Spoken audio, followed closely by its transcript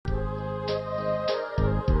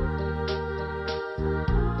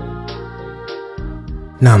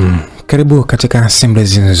Naam, karibu katika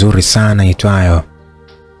simulizi nzuri sana itwayo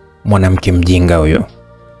Mwanamke Mjinga Huyu.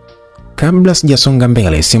 Kabla sijasonga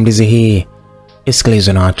mbele, simulizi hii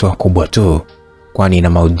isikilizwe na watu wakubwa tu, kwani ina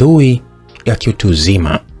maudhui ya kiutu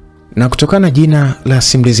uzima. Na kutokana na jina la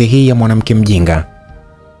simulizi hii ya Mwanamke Mjinga,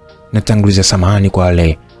 natanguliza samahani kwa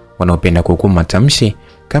wale wanaopenda kuhukumu matamshi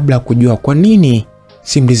kabla ya kujua kwa nini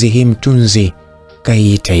simulizi hii mtunzi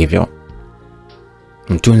kaiita hivyo.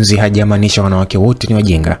 Mtunzi hajamaanisha wanawake wote ni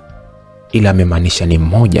wajinga, ila amemaanisha ni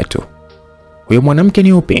mmoja tu. Huyo mwanamke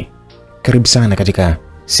ni upi? Karibu sana katika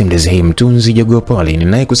simulizi hii mtunzi Jogoo Poli.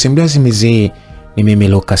 Ninayekusimulia simulizi hii ni mimi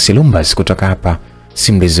Lucas Lumbas kutoka hapa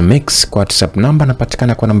Simuizi Mix. Kwa WhatsApp namba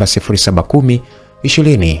napatikana kwa namba 0710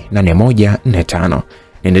 208145.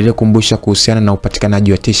 Niendelee kukumbusha kuhusiana na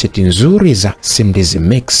upatikanaji wa t-shirt nzuri za Simuizi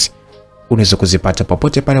Mix. Unaweza kuzipata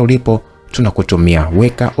popote pale ulipo, tunakutumia.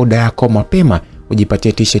 Weka oda yako mapema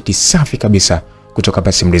ujipatie t-shirt safi kabisa kutoka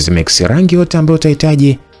hapa Simuizi Mix. Rangi yote ambayo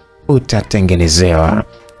utahitaji utatengenezewa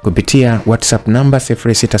kupitia WhatsApp namba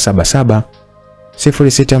 0677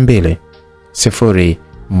 062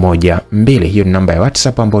 012. Hiyo ni namba ya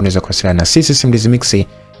WhatsApp ambayo unaweza kuwasiliana na sisi Simuizi Mix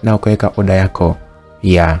na ukaweka oda yako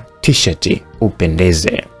ya t-shirt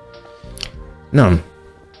upendeze. Naam.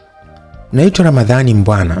 Naitwa Ramadhani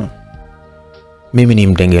Mbwana. Mimi ni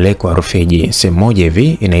mdengeleko wa Rufiji, sehemu moja hivi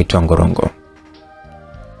inaitwa Ngorongo.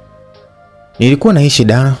 Nilikuwa naishi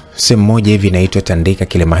sehemu moja hivi inaitwa Tandika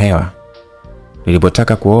Kilemahewa.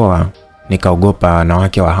 Nilipotaka kuoa nikaogopa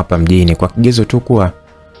wanawake wa hapa mjini kwa kigezo tu kuwa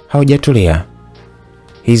hawajatulia.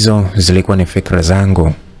 Hizo zilikuwa ni fikra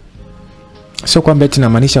zangu. Sio kwamba eti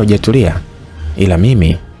namaanisha hawajatulia, ila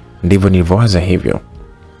mimi ndivyo nilivyowaza hivyo.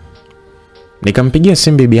 Nikampigia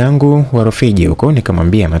simu bibi yangu wa Rufiji huko,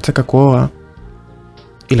 nikamwambia nataka kuoa,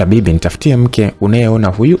 ila bibi nitafutie mke unayeona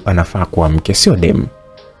huyu anafaa kuwa mke, sio demu.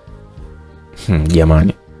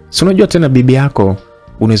 Jamani, si unajua tena bibi yako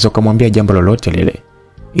unaweza kumwambia jambo lolote lile,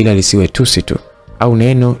 ila lisiwe tusi tu au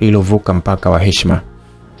neno lilovuka mpaka wa heshima.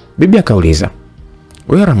 Bibi akauliza,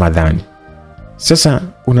 "Wewe Ramadhani, sasa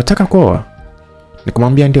unataka kuoa?"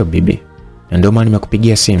 Nikamwambia ndio bibi, na ndio maana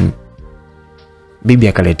nimekupigia simu. Bibi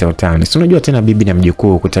akaleta utani. Si unajua tena bibi na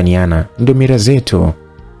mjukuu kutaniana ndio mira zetu.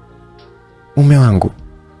 Mume wangu,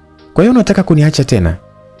 kwa hiyo unataka kuniacha tena?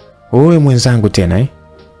 Wewe mwenzangu tena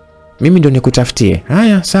Mimi ndio nikutafutie.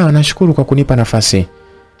 Haya, sawa, nashukuru kwa kunipa nafasi.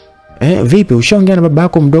 Vipi, ushaongea na baba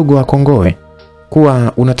yako mdogo wa Kongowe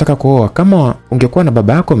kuwa unataka kuoa? Kama ungekuwa na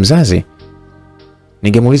baba yako mzazi,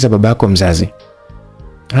 ningemuuliza baba yako mzazi.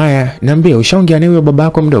 Haya, niambie, ushaongea na huyo baba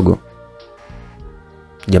yako mdogo?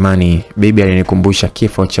 Jamani, bibi alinikumbusha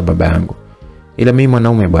kifo cha baba yangu. Ila mimi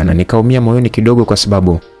mwanaume bwana, nikaumia moyoni kidogo kwa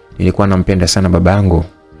sababu nilikuwa nampenda sana baba yangu.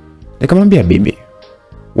 Nikamwambia bibi,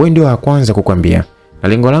 wewe ndio wa kwanza kukwambia, na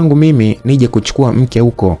lengo langu mimi nije kuchukua mke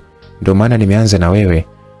huko, ndio maana nimeanza na wewe.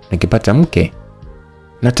 Nikipata mke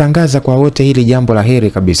natangaza kwa wote hili jambo la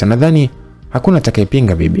heri kabisa. Nadhani hakuna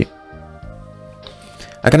atakayepinga bibi.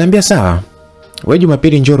 Akaniambia sawa, wewe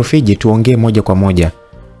Jumapili njoo Rufiji tuongee moja kwa moja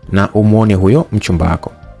na umuone huyo mchumba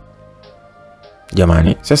wako.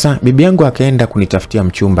 Jamani, sasa bibi yangu akaenda kunitafutia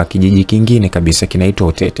mchumba kijiji kingine kabisa kinaitwa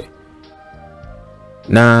Utete.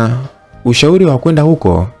 Na ushauri wa kwenda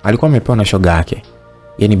huko alikuwa amepewa na shoga yake,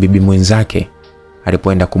 yani bibi mwenzake.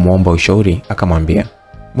 Alipoenda kumuomba ushauri akamwambia,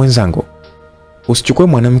 "Mwenzangu, usichukue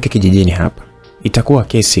mwanamke kijijini hapa. Itakuwa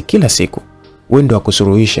kesi kila siku. Wewe ndio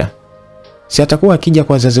akusuruhisha. Si atakuwa akija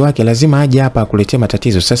kwa wazazi wake lazima aje hapa akuletee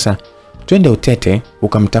matatizo. Sasa twende Utete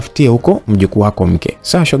ukamtafutie huko mjukuu wako mke."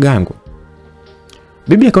 Sawa shoga yangu.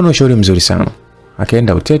 Bibi akaona ushauri mzuri sana.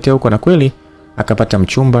 Akaenda Utete huko na kweli akapata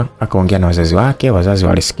mchumba, akaongea na wazazi wake. Wazazi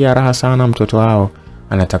walisikia raha sana, mtoto wao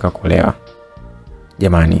anataka kuolewa.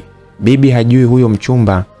 Jamani, bibi hajui huyo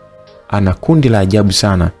mchumba ana kundi la ajabu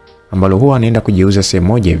sana ambalo huwa anaenda kujiuza sehemu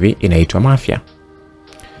moja hivi inaitwa Mafia.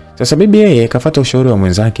 Sasa bibi yeye kafuata ushauri wa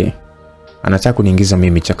mwenzake, anataka kuniingiza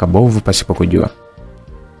mimi chaka bovu pasipo kujua.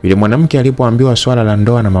 Yule mwanamke alipoambiwa swala la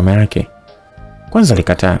ndoa na mama yake, kwanza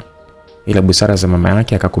alikataa, ila busara za mama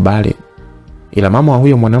yake akakubali. Ila mama wa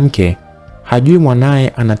huyo mwanamke hajui mwanae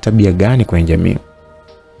ana tabia gani kwenye jamii.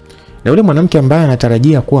 Na yule mwanamke ambaye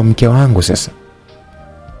anatarajia kuwa mke wangu sasa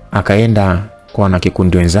akaenda kwa na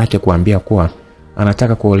kikundi wenzake kuambia kuwa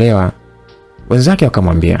anataka kuolewa. Wenzake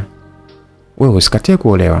wakamwambia, "Wewe usikatae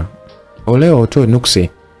kuolewa. Olewa utoe nuksi.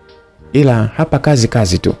 Ila hapa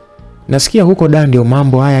kazi tu. Nasikia huko ndio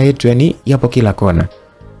mambo haya yetu yani yapo kila kona.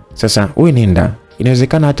 Sasa wewe nenda.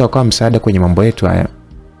 Inawezekana hata ukawa msaada kwenye mambo yetu haya."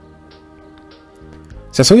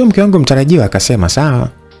 Sasa huyo mke wangu mtarajiwa akasema, "Sawa."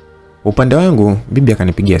 Upande wangu bibi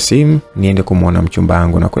akanipigia simu niende kumuona mchumba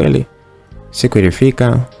wangu, na kweli siku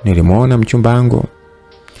ilifika, nilimuona mchumba wangu.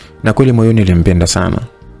 Na kweli moyoni nilimpenda sana.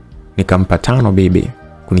 Nikampa 5 bibi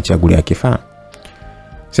kunichagulia kifaa.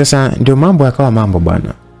 Sasa ndio mambo yakawa mambo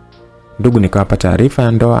bwana. Ndugu nikawapa taarifa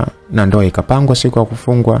ya ndoa na ndoa ikapangwa siku ya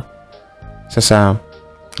kufungwa. Sasa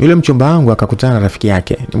yule mchumba wangu akakutana na rafiki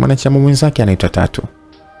yake, ni mwanachama mwenzake anaitwa Tatu.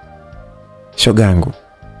 Shogangu,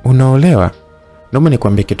 unaolewa? Naomba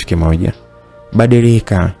nikwambie kitu kimoja.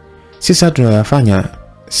 Badilika. Sisi tunayofanya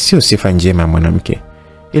sio sifa njema ya mwanamke.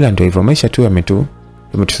 Ila ndio hivyo, maisha tu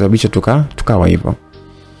yametusababisha tukawa hivyo.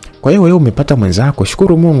 Kwa hiyo wewe umepata mwenzako,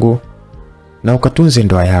 shukuru Mungu na ukatunze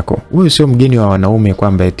ndoa yako. Wewe sio mgeni wa wanaume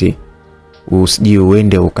kwamba eti usije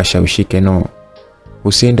uende ukashawishike. No.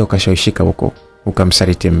 Usiende ukashawishika huko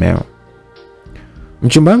ukamsaliti mmeo.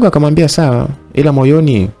 Mchumba wangu akamwambia sawa, ila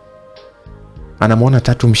moyoni anamuona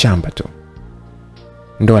Tatu mshamba tu.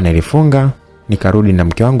 Ndoa nilifunga, nikarudi na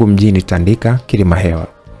mke wangu mjini Tandika Kilimahewa.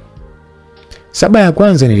 Saba ya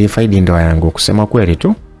kwanza nilifaidi ndoa yangu, kusema kweli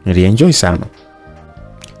tu, nilienjoy sana.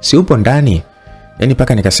 Si upo ndani? Yaani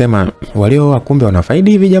paka nikasema walio kumbe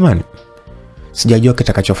wanafaidi hivi jamani. Sijajua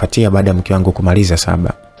kitakachofuatia baada ya mke wangu kumaliza 7.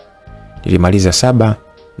 Nilimaliza 7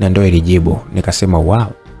 na ndoa ilijibu. Nikasema wow,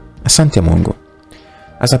 asante Mungu.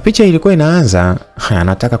 Sasa picha ilikuwa inaanza,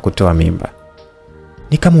 anataka kutoa mimba.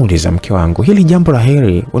 Nikamuuliza mke wangu, hili jambo la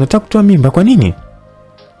heri, unataka kutoa mimba kwa nini?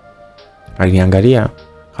 Aliniangalia,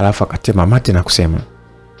 halafu akatema mate na kusema,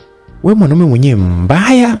 wewe mwanaume mwenyewe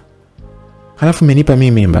mbaya, halafu umenipa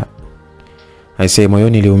mimi mimba. Aisee,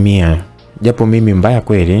 moyoni niliumia. Japo mimi mbaya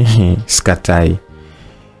kweli, sikatai.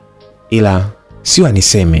 Ila sio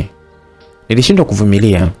aniseme. Nilishindwa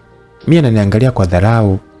kuvumilia. Mimi ananiangalia kwa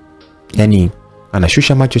dharau. Yaani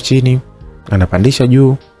anashusha macho chini, anapandisha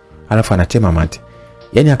juu, halafu anatema mate.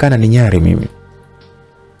 Yaani akana ninyari mimi.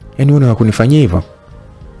 Yaani wewe unakunifanyia hivyo?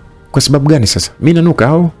 Kwa sababu gani sasa? Mimi nanuka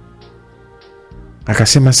au?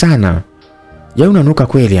 Akasema sana. Ya unanuka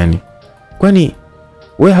kweli yani. Kwani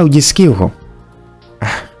wewe haujisikii huko?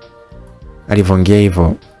 Alivyoongea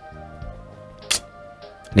hivyo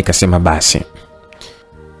nikasema basi.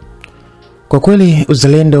 Kwa kweli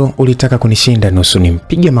uzalendo ulitaka kunishinda nusu,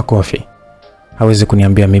 nimpige makofi. Hawezi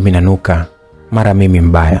kuniambia mimi nanuka, mara mimi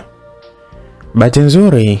mbaya. Bahati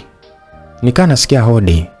nzuri nikaa nasikia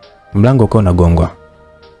hodi, mlango uko unagongwa.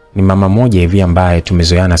 Ni mama mmoja hivi ambaye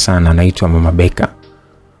tumezoeana sana, anaitwa Mama Beka.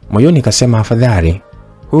 Moyoni nikasema afadhali,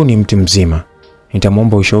 huyu ni mtu mzima,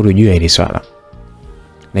 nitamuomba ushauri juu ya hili swala.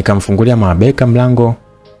 Nikamfungulia Mama Beka mlango.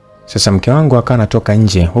 Sasa mke wangu akawa anatoka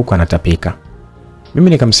nje huku anatapika. Mimi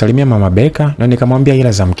nikamsalimia Mama Beka na nikamwambia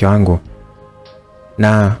ila za mke wangu,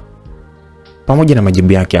 na pamoja na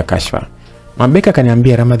majibu yake ya kashfa. Mama Beka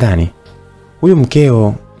kaniambia, Ramadhani, huyu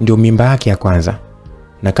mkeo ndio mimba yake ya kwanza.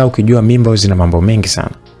 Na kaa ukijua mimba zina mambo mengi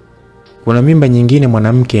sana. Kuna mimba nyingine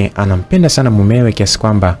mwanamke anampenda sana mumewe kiasi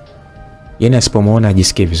kwamba yeye asipomuona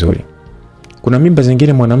ajisikie vizuri. Kuna mimba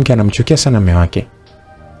zingine mwanamke anamchukia sana mume wake.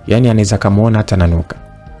 Yaani anaweza kumuona hata nanuka.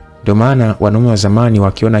 Ndio maana wanaume wa zamani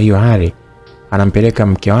wakiona hiyo hali, anampeleka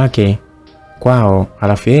mke wake kwao,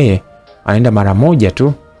 halafu yeye anaenda mara moja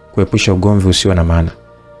tu kuepusha ugomvi usio na maana.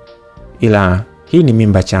 Ila hii ni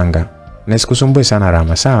mimba changa na isikusumbue sana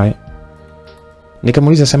Rama, sawa?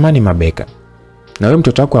 Nikamuuliza, samani Mabeka, na wewe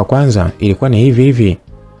mtoto wako wa kwanza ilikuwa ni hivi hivi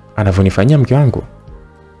anavyonifanyia mke wangu?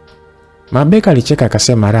 Mabeka alicheka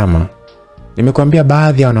akasema, Rama, nimekuambia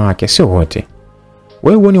baadhi ya wanawake, sio wote.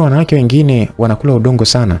 Wewe uone wanawake wengine wanakula udongo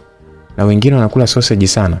sana na wengine wanakula sausage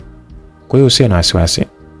sana. Kwa hiyo usiwe na wasiwasi.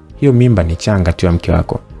 Hiyo mimba ni changa tu ya mke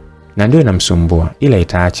wako na ndio inamsumbua, ila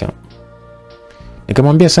itaacha.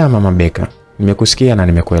 Nikamwambia, sawa Mama Beka, nimekusikia na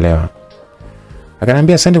nimekuelewa.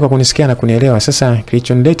 Akaniambia, asante kwa kunisikia na kunielewa. Sasa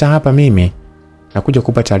kilichonileta hapa mimi nakuja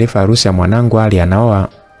kukupa taarifa ya harusi ya mwanangu Ali anaoa.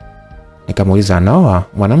 Nikamuuliza, anaoa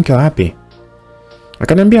mwanamke wapi?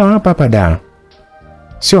 Akaniambia, hapa da.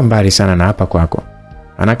 Sio mbali sana na hapa kwako.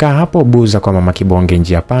 Anakaa hapo Buza kwa Mama Kibonge,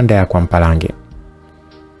 njia panda ya kwa Mpalange.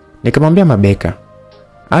 Nikamwambia Mabeka,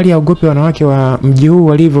 Ali haogopi wanawake wa mji huu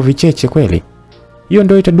walivyo vicheche kweli? Hiyo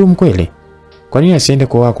ndio itadumu kweli? Kwa nini asiende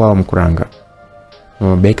kuoa kwao Mkuranga?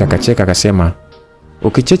 Mabeka akacheka akasema,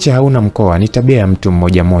 ukicheche hauna mkoa, ni tabia ya mtu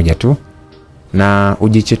mmoja mmoja tu na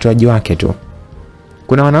ujichetuaji wake tu.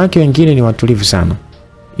 Kuna wanawake wengine ni watulivu sana,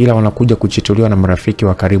 ila wanakuja kuchetuliwa na marafiki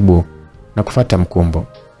wa karibu na kufuata mkumbo.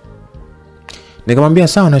 Nikamwambia,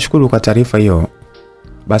 sawa, nashukuru kwa taarifa hiyo.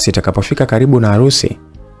 Basi itakapofika karibu na harusi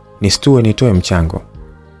nisitue nitoe mchango.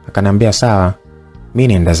 Akanambia, sawa,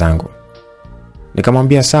 mimi nenda zangu.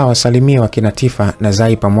 Nikamwambia, sawa, salimie wakina Tifa na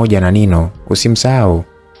Zai pamoja na Nino, usimsahau.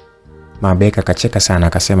 Mabeka kacheka sana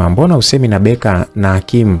akasema, mbona usemi na Beka na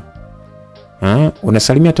Hakim?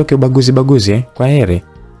 Unasalimia toke ubaguzi kwa heri.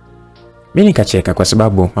 Mimi nikacheka kwa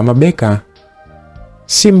sababu Mama Beka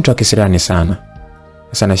si mtu akisirani sana.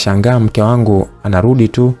 Sasa nashangaa mke wangu anarudi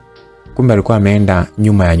tu, kumbe alikuwa ameenda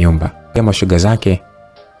nyuma ya nyumba kama shoga zake.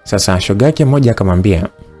 Sasa shoga yake mmoja akamwambia,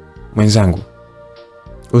 mwenzangu,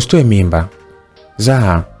 usitoe mimba,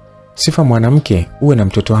 zaa, sifa mwanamke, uwe na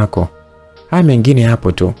mtoto wako. Haya mengine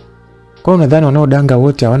hapo tu. Kwa unadhani wanaodanga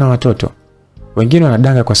wote hawana watoto? Wengine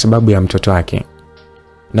wanadanga kwa sababu ya mtoto wake.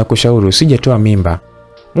 Na kushauri usije toa mimba.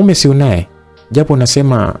 Mume si unaye, japo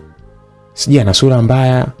unasema sije ana sura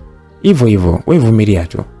mbaya. Hivyo wewe vumilia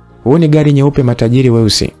tu. Huoni gari nyeupe matajiri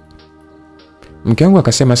weusi? Mke wangu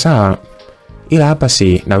akasema sawa, ila hapa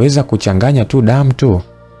si naweza kuchanganya tu damu tu,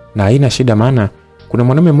 na haina shida, maana kuna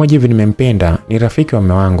mwanamume mmoja hivi nimempenda, ni rafiki wa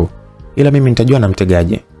mume wangu, ila mimi nitajua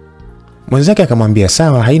namtegaje. Mwenzake akamwambia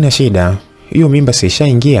sawa, haina shida, hiyo mimba si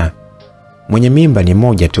ishaingia. Mwenye mimba ni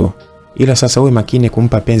mmoja tu, ila sasa uwe makini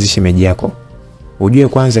kumpa penzi shemeji yako. Ujue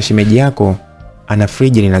kwanza shemeji yako ana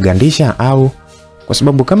friji linagandisha, au kwa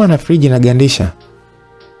sababu kama ana friji linagandisha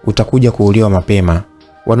utakuja kuuliwa mapema.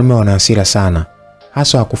 Wanaume wana hasira sana,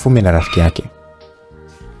 hasa akufume na rafiki yake.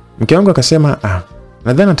 Mke wangu akasema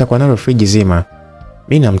nadhani atakuwa nalo friji zima,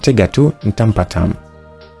 mimi namtega tu, nitampa tamu.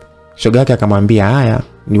 Shoga yake akamwambia haya,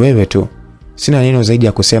 ni wewe tu, sina neno zaidi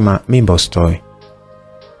ya kusema, mimba usitoe.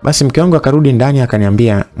 Basi mke wangu akarudi ndani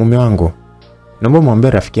akaniambia, mume wangu, naomba muombe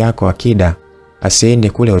rafiki yako Akida asiende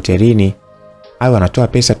kule hotelini, au anatoa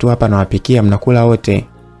pesa tu hapa na wapikia mnakula wote.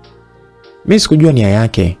 Mimi sikujua nia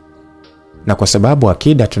yake, na kwa sababu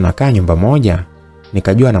Akida tunakaa nyumba moja,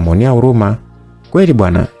 nikajua anamuonea huruma. Kweli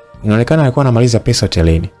bwana, inaonekana alikuwa anamaliza pesa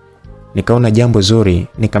hotelini. Nikaona jambo zuri,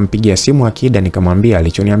 nikampigia simu Akida nikamwambia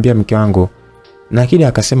alichoniambia mke wangu, na Akida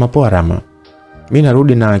akasema poa Rama, mimi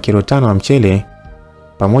narudi na kilo 5 wa mchele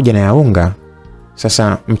pamoja na ya unga.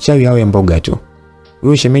 Sasa mchawi awe mboga tu.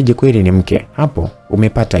 Huyo shemeji kweli ni mke, hapo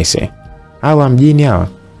umepata ise. Hawa mjini hawa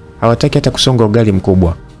hawataki hata kusonga ugali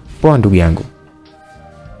mkubwa. Poa ndugu yangu.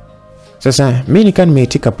 Sasa mimi nikaa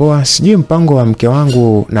nimeitika poa, sijui mpango wa mke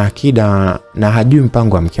wangu na Akida, na hajui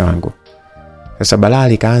mpango wa mke wangu. Sasa balaa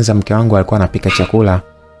likaanza. Mke wangu alikuwa anapika chakula,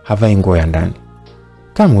 havai nguo ya ndani.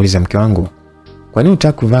 Kama muuliza mke wangu, kwa nini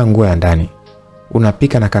unataka kuvaa nguo ya ndani?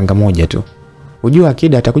 Unapika na kanga moja tu. Unajua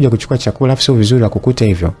Akida atakuja kuchukua chakula, afu sio vizuri akukuta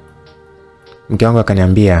hivyo. Mke wangu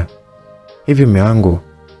akaniambia, hivi mume wangu,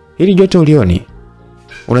 hili joto ulioni?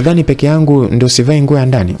 Unadhani peke yangu ndio sivai nguo ya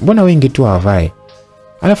ndani? Mbona wengi tu hawavai?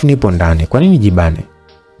 Alafu nipo ndani, kwa nini jibane?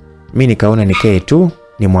 Mimi nikaona nikae tu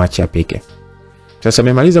nimwache apike. Sasa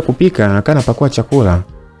amemaliza kupika, akana pakua chakula,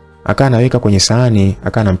 akana weka kwenye sahani,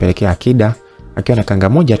 akana mpelekea Akida akiwa na kanga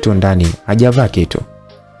moja tu ndani, hajavaa kitu.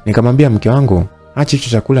 Nikamwambia mke wangu, acha hicho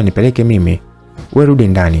chakula nipeleke mimi. Wewe rudi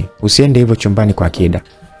ndani, usiende hivyo chumbani kwa Akida.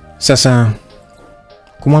 Sasa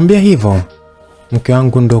kumwambia hivyo, mke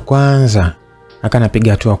wangu ndo kwanza akana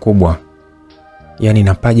piga hatua kubwa. Yaani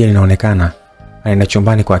na paja linaonekana, anaenda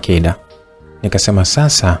chumbani kwa Akida. Nikasema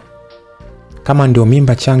sasa kama ndio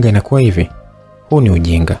mimba changa inakuwa hivi, huu ni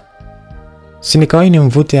ujinga. Si nikawahi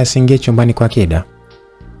nimvute asingie chumbani kwa Akida.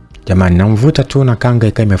 Jamani, namvuta tu na kanga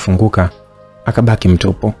ikawa imefunguka, akabaki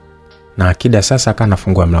mtupu. Na Akida sasa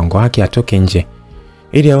akanafungua mlango wake atoke nje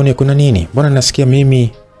ili aone kuna nini. Mbona nasikia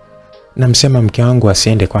mimi namsema mke wangu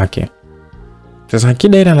asiende kwake. Sasa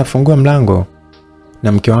Akida ile anafungua mlango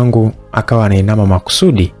na mke wangu akawa anainama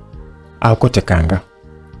makusudi aokote kanga.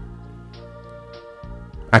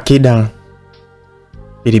 Akida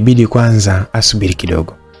ilibidi kwanza asubiri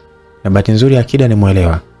kidogo. Na bahati nzuri Akida ni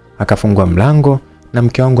muelewa. Akafungua mlango na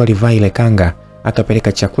mke wangu alivaa ile kanga,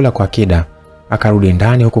 akapeleka chakula kwa Akida, akarudi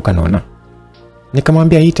ndani huku kanona.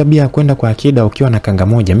 Nikamwambia hii tabia kwenda kwa Akida ukiwa na kanga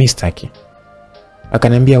moja mimi sitaki.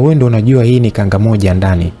 Akaniambia wewe ndio unajua hii ni kanga moja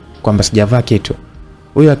ndani, kwamba sijavaa kitu.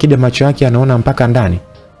 Huyo Akida macho yake anaona mpaka ndani.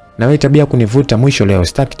 Na wewe tabia kunivuta mwisho leo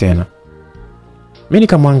sitaki tena. Mimi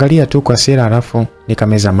nikamwangalia tu kwa sira, alafu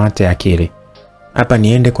nikameza mate akili. Hapa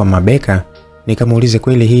niende kwa Mabeka nikamuulize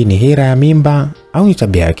kweli hii ni hira ya mimba au ni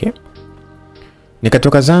tabia yake.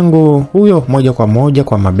 Nikatoka zangu huyo moja kwa moja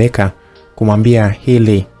kwa Mabeka kumwambia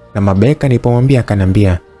hili, na Mabeka nilipomwambia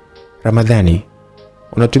akanambia, Ramadhani,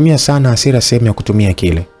 unatumia sana hasira sehemu ya kutumia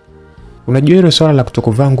akili. Unajua hilo swala la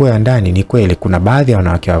kutokuvaa nguo ya ndani ni kweli kuna baadhi ya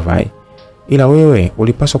wanawake wavai. Ila wewe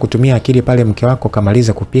ulipaswa kutumia akili pale mke wako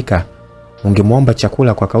kamaliza kupika, ungemuomba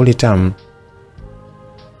chakula kwa kauli tamu.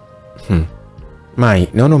 Mai,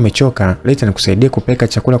 naona umechoka, leta nikusaidie kupeka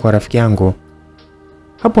chakula kwa rafiki yangu.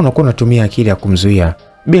 Hapo unakuwa unatumia akili ya kumzuia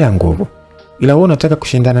bila nguvu. Ila wewe unataka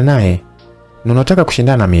kushindana naye, na unataka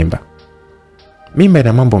kushindana na mimba. Mimba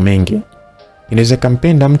ina mambo mengi. Inaweza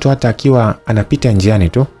kumpenda mtu hata akiwa anapita njiani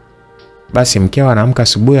tu. Basi mkeo anaamka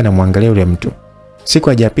asubuhi anamwangalia yule mtu. Siku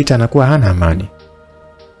hajapita anakuwa hana amani.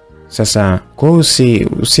 Sasa kwa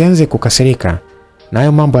usianze kukasirika. Na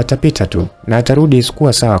hayo mambo atapita tu na atarudi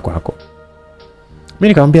kuwa sawa kwako. Mimi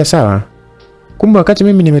nikamwambia sawa. Kumbe wakati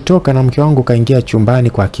mimi nimetoka na mke wangu kaingia chumbani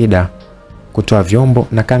kwa Akida kutoa vyombo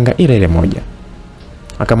na kanga ile ile moja.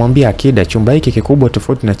 Akamwambia Akida, chumba hiki kikubwa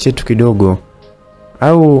tofauti na chetu kidogo,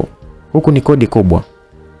 au huku ni kodi kubwa?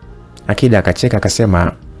 Akida akacheka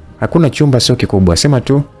akasema, hakuna chumba sio kikubwa, sema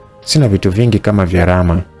tu sina vitu vingi kama vya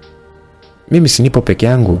Rama. Mimi sinipo peke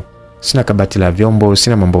yangu, sina kabati la vyombo,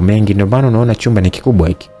 sina mambo mengi, ndio maana unaona chumba ni kikubwa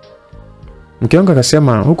hiki. Mke wangu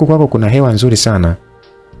akasema, huku kwako kuna hewa nzuri sana.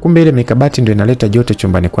 Kumbe ile mikabati ndio inaleta joto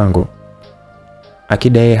chumbani kwangu.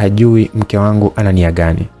 Akida yeye hajui mke wangu ana nia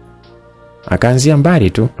gani. Akaanzia mbali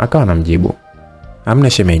tu, akawa anamjibu, hamna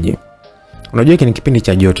shemeji. Unajua hiki ni kipindi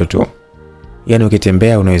cha joto tu. Yaani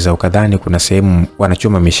ukitembea unaweza ukadhani kuna sehemu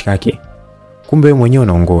wanachoma mishikaki. Kumbe wewe mwenyewe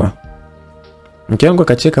unaungua. Mke wangu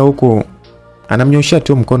akacheka huku anamnyoshia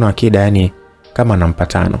tu mkono Akida, yani kama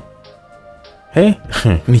anampatano.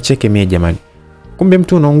 Nicheke mie jamani. Kumbe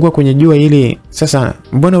mtu unaungua kwenye jua hili, sasa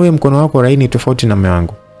mbona wewe mkono wako laini tofauti na mume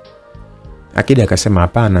wangu? Akida akasema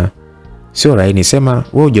hapana, sio laini, sema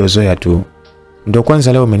wewe hujazoea tu. Ndio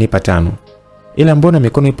kwanza leo umenipa 5. Ila mbona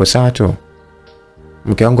mikono ipo sawa tu?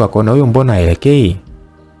 Mke wangu akaona huyo mbona haelekei?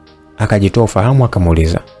 Akajitoa ufahamu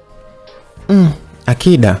akamuuliza,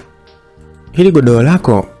 Akida, hili godoro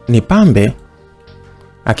lako ni pambe?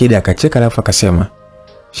 Akida akacheka alafu akasema,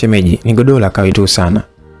 shemeji, ni godoro la kawaida tu sana.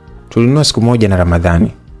 Tulinunua siku moja na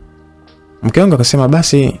Ramadhani. Mke wangu akasema,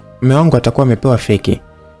 basi mume wangu atakuwa amepewa feki.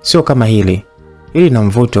 Sio kama hili. Hili na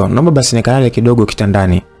mvuto. Naomba basi nikalale kidogo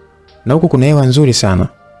kitandani. Na huku kuna hewa nzuri sana.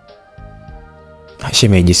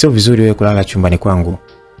 Shemeji, sio vizuri wewe kulala chumbani kwangu.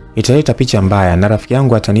 Italeta picha mbaya na rafiki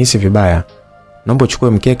yangu atanihisi vibaya. Naomba uchukue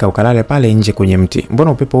mkeka ukalale pale nje kwenye mti.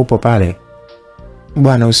 Mbona upepo upo pale?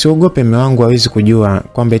 Bwana, usiogope, mume wangu hawezi kujua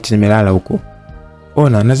kwamba eti nimelala huko.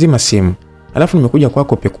 Ona, nazima simu. Alafu nimekuja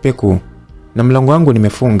kwako pekupeku na mlango wangu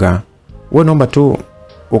nimefunga. Wewe naomba tu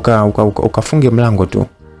ukafunge mlango tu.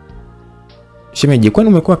 Shemeji, kwani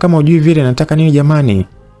umekuwa kama ujui vile nataka nini jamani?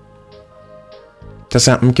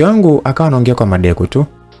 Sasa mke wangu akawa anaongea kwa madeko tu,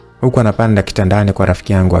 huku anapanda kitandani kwa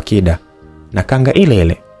rafiki yangu Akida na kanga ile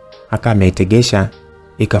ile akawa ameitegesha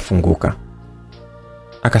ikafunguka.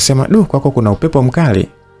 Akasema, kwako kuna upepo mkali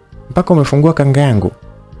mpaka umefungua kanga yangu."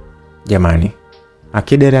 Jamani,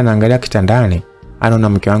 Akida anaangalia kitandani, anaona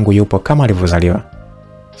mke wangu yupo kama alivyozaliwa.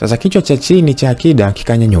 Sasa kichwa cha chini cha Akida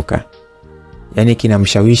kikanyanyuka. Yaani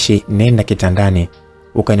kinamshawishi, nenda kitandani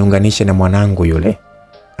ukaniunganishe na mwanangu yule.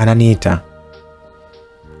 Ananiita.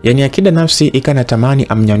 Yaani Akida nafsi ikanatamani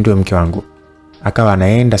amnyandue mke wangu. Akawa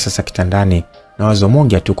anaenda sasa kitandani na wazo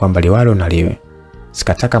moja tu kwamba liwalo na liwe.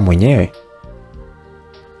 Sikataka mwenyewe.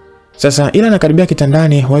 Sasa ila nakaribia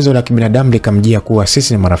kitandani, wazo la kibinadamu likamjia kuwa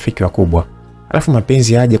sisi ni marafiki wakubwa. Alafu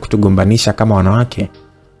mapenzi aje kutugombanisha kama wanawake?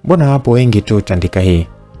 Mbona wapo wengi tu tandika hii?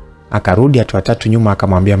 Akarudi hatua 3 nyuma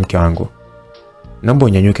akamwambia mke wangu, "Naomba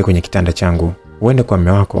unyanyuke kwenye kitanda changu, uende kwa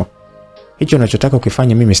mume wako. Hicho unachotaka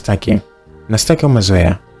ukifanya mimi sitaki. Na sitaki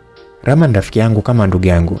mazoea. Rama ni rafiki yangu kama ndugu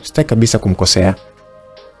yangu, sitaki kabisa kumkosea."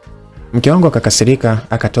 Mke wangu akakasirika,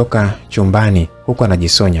 akatoka chumbani huku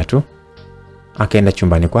anajisonya tu. Akaenda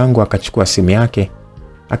chumbani kwangu akachukua simu yake,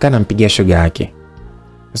 akanampigia shoga yake.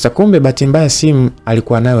 Sasa kumbe bahati mbaya simu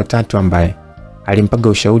alikuwa nayo Tatu ambaye alimpaga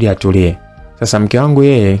ushauri atulie. Sasa mke wangu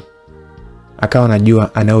yeye akawa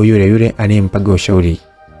anajua anao yule anayempaga ushauri.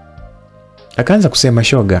 Akaanza kusema,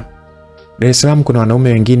 "Shoga, Dar es Salaam kuna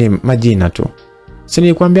wanaume wengine majina tu. Si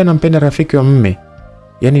nilikwambia nampenda rafiki wa mume?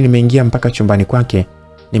 Yaani nimeingia mpaka chumbani kwake,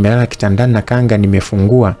 nimelala kitandani na kanga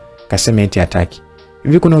nimefungua, kasema eti hataki.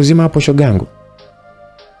 Hivi kuna uzima hapo shogangu?"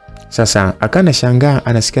 Sasa akana shangaa,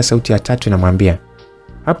 anasikia sauti ya Tatu inamwambia,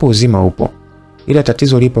 "Hapo uzima upo. Ila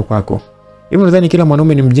tatizo lipo kwako. Hivi nadhani kila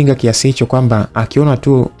mwanaume ni mjinga kiasi hicho kwamba akiona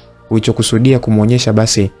tu ulichokusudia kumuonyesha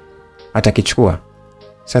basi atakichukua?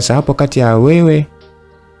 Sasa hapo kati ya wewe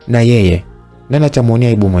na yeye, nani atamuonea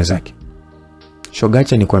aibu mwenzake?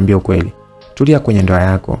 Shogacha, nikwambie ukweli. Tulia kwenye ndoa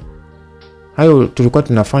yako. Hayo tulikuwa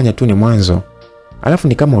tunafanya tu ni mwanzo. Alafu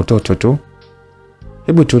ni kama utoto tu.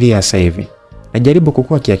 Hebu tulia sasa hivi. Najaribu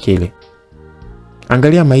kukua kiakili.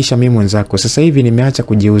 Angalia maisha mimi mwenzako. Sasa hivi nimeacha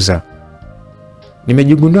kujiuza.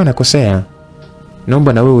 Nimejigundua nakosea.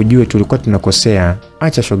 Naomba na wewe ujue tulikuwa tunakosea.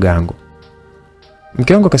 Acha shogangu."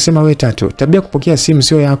 Mke wangu akasema, "Wewe Tatu, tabia kupokea simu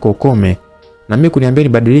sio yako, ukome. Na mimi kuniambia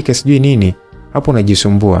nibadilike sijui nini, hapo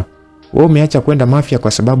unajisumbua. Wewe umeacha kwenda Mafia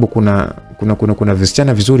kwa sababu kuna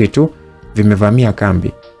visichana vizuri tu vimevamia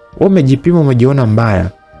kambi. Wewe umejipima, umejiona mbaya,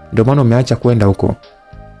 ndio maana umeacha kwenda huko.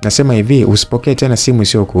 Nasema hivi, usipokee tena simu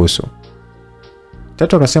isiyo kuhusu."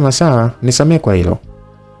 Tatu akasema, "Sawa, nisamee kwa hilo."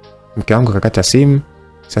 Mke wangu akakata simu.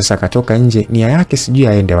 Sasa akatoka nje, nia yake sijui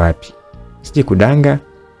aende wapi. Sije kudanga.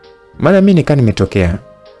 Mara mimi nikaa nimetokea.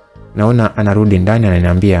 Naona anarudi ndani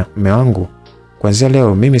ananiambia, "Mume wangu, kuanzia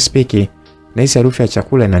leo mimi spiki na hisi harufu ya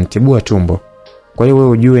chakula inanitibua tumbo. Kwa hiyo wewe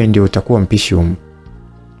ujue ndio utakuwa mpishi humu."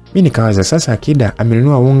 Mimi nikawaza sasa Akida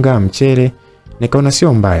amenunua unga, mchele, nikaona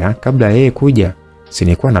sio mbaya kabla yeye kuja, si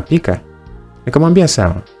nilikuwa napika. Nikamwambia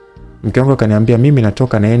sawa. Mke wangu akaniambia mimi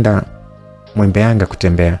natoka naenda Mwanamke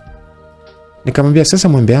kutembea. Nikamwambia sasa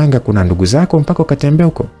Mwanamke kuna ndugu zako mpaka ukatembea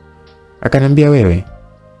huko? Akaniambia wewe,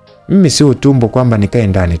 mimi si utumbo kwamba nikae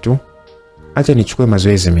ndani tu. Acha nichukue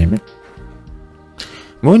mazoezi mimi.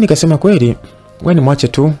 Moyo nikasema kweli, wewe ni mwache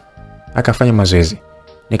tu akafanya mazoezi.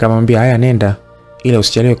 Nikamwambia haya nenda ila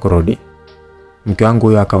usichelewe kurudi. Mke wangu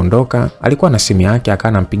huyo akaondoka, alikuwa na simu yake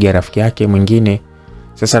akanampigia rafiki yake mwingine.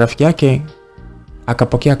 Sasa rafiki yake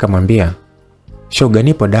akapokea akamwambia, "Shoga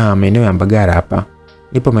nipo maeneo ya Mbagara hapa.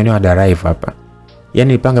 Nipo maeneo ya Drive hapa. Yaani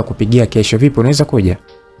nilipanga kupigia kesho, vipi unaweza kuja?"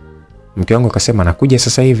 Mke wangu akasema nakuja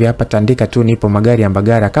sasa hivi hapa, tandika tu nipo magari ya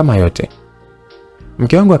Mbagara kama yote.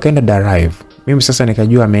 Mke wangu akaenda Drive. Mimi sasa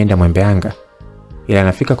nikajua ameenda Mwanamke. Ila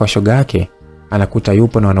anafika kwa shoga yake, anakuta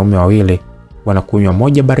yupo na wanaume wawili wanakunywa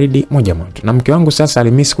moja baridi moja moto. Na mke wangu sasa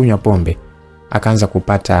alimisi kunywa pombe. Akaanza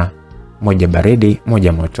kupata moja baridi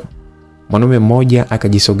moja moto. Mwanaume mmoja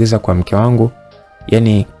akajisogeza kwa mke wangu,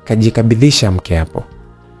 yani kajikabidhisha mke hapo.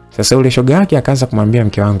 Sasa ule shoga yake akaanza kumwambia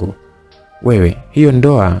mke wangu, "Wewe, hiyo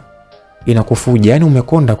ndoa inakufuja, yani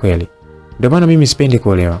umekonda kweli. Ndio maana mimi sipendi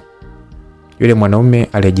kuolewa." Yule mwanaume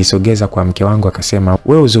aliyejisogeza kwa mke wangu akasema,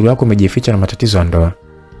 "Wewe uzuri wako umejificha na matatizo ya ndoa.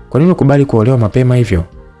 Kwa nini ukubali kuolewa mapema hivyo?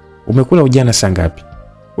 Umekula ujana saa ngapi?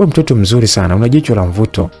 Wewe mtoto mzuri sana, una jicho la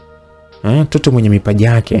mvuto. Mtoto mwenye mipaji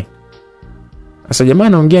yake." Sasa jamaa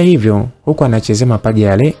anaongea hivyo huku anachezea mapaji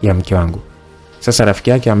yale ya mke wangu. Sasa rafiki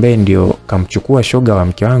yake ambaye ndio kamchukua shoga wa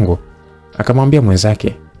mke wangu akamwambia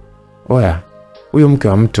mwenzake, "Oya, huyo mke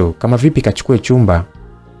wa mtu kama vipi kachukue chumba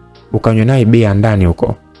ukanywe naye bia ndani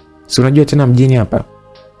huko. Si unajua tena mjini hapa,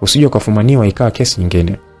 usije ukafumaniwa ikawa kesi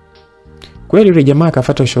nyingine." Kweli yule jamaa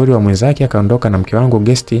akafuata ushauri wa mwenzake akaondoka na mke wangu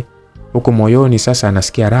gesti, huko moyoni sasa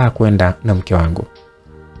anasikia raha kwenda na mke wangu.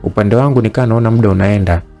 Upande wangu nikaa naona muda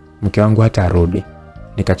unaenda, mke wangu hata arudi.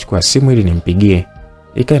 Nikachukua simu ili nimpigie,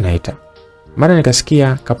 ikaita. Mara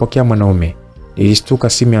nikasikia kapokea mwanaume. Nilishtuka,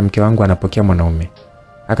 simu ya mke wangu anapokea mwanaume.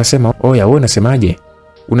 Akasema, "Oya, wewe unasemaje?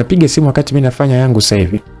 Unapiga simu wakati mimi nafanya yangu sasa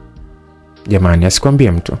hivi?" Jamani,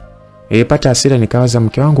 asikwambie mtu. Nilipata hasira nikawaza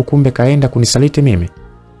mke wangu kumbe kaenda kunisaliti mimi.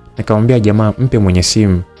 Nikamwambia jamaa mpe mwenye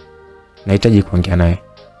simu, nahitaji kuongea naye.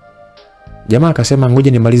 Jamaa akasema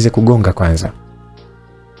ngoja nimalize kugonga kwanza.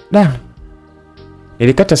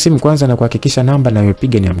 Nilikata simu kwanza na kuhakikisha namba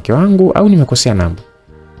nayopiga ni ya mke wangu au nimekosea namba.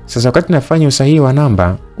 Sasa wakati nafanya usahihi wa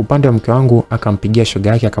namba, upande wa mke wangu akampigia shoga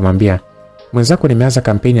yake akamwambia, "Mwenzako nimeanza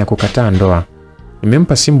kampeni ya kukataa ndoa.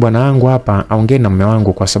 Nimempa simu bwana wangu hapa aongee na mume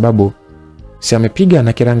wangu kwa sababu si amepiga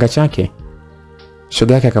na kiranga chake."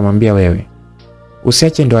 Shoga yake akamwambia, "Wewe,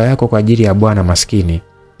 usiache ndoa yako kwa ajili ya bwana maskini.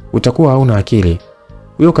 Utakuwa hauna akili.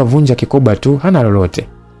 Huyo kavunja kikoba tu, hana lolote.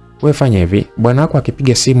 Wewe fanya hivi, bwana wako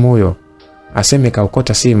akipiga simu huyo aseme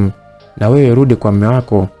kaokota simu na wewe rudi kwa mume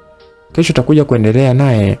wako. Kesho utakuja kuendelea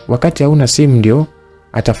naye, wakati hauna simu ndio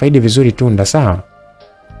atafaidi vizuri tunda, sawa?"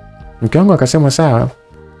 Mke wangu akasema sawa.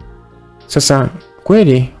 Sasa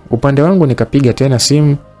kweli upande wangu nikapiga tena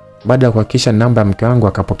simu, baada ya kuhakikisha namba ya mke wangu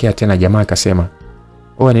akapokea tena. Jamaa akasema,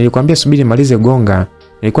 "Oa, nilikwambia subiri malize gonga.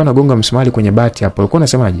 Nilikuwa nagonga msumari kwenye bati hapo. Ulikuwa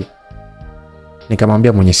unasemaje?"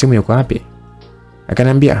 Nikamwambia mwenye simu yuko wapi?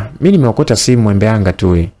 Akaniambia, "Mimi nimeokota simu Mwanamke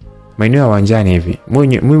tu. Maeneo ya uwanjani hivi.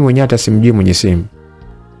 Mimi mwenyewe hata simjui mwenye simu."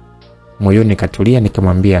 Moyoni nikatulia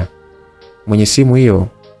nikamwambia, "Mwenye simu hiyo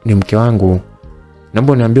ni mke wangu.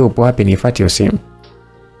 Naomba niambie upo wapi nifuate hiyo simu."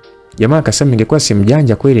 Jamaa akasema, "Ningekuwa simu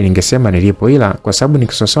janja kweli ningesema nilipo, ila kwa sababu ni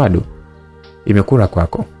kisoswadu imekula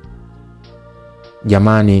kwako."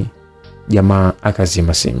 Jamani, jamaa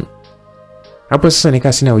akazima simu. Hapo sasa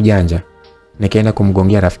nikaa sina ujanja. Nikaenda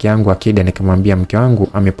kumgongea rafiki yangu Akida nikamwambia mke wangu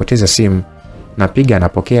amepoteza simu. Napiga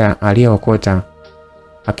anapokea, aliyeokota.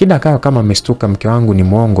 Akida akawa kama amestuka, mke wangu ni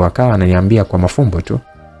muongo, akawa ananiambia kwa mafumbo tu.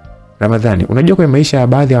 Ramadhani, unajua kwa maisha ya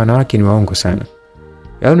baadhi ya wanawake ni waongo sana.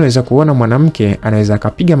 Yaani unaweza kuona mwanamke anaweza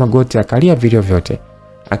akapiga magoti akalia vilio vyote,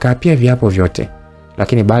 akaapia viapo vyote,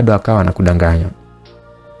 lakini bado akawa anakudanganya.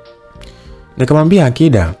 Nikamwambia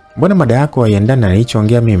Akida, "Mbona mada yako haiendani na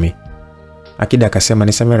nilichoongea mimi?" Akida akasema,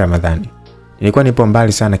 "Nisamehe Ramadhani. Nilikuwa nipo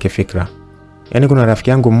mbali sana kifikra. Yaani kuna rafiki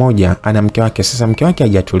yangu mmoja ana mke wake, sasa mke wake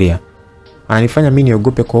hajatulia. Ananifanya mimi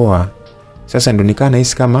niogope kuoa. Sasa ndo nikaa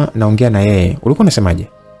nahisi kama naongea na yeye. Ulikuwa unasemaje?"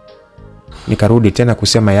 Nikarudi tena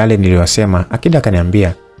kusema yale niliyosema. Akida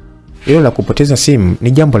akaniambia, Hilo la kupoteza simu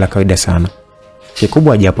ni jambo la kawaida sana.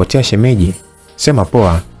 Kikubwa hajapotea shemeji. Sema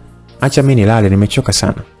poa. Acha mimi nilale, nimechoka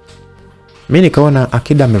sana. Mimi nikaona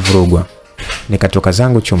Akida amevurugwa. Nikatoka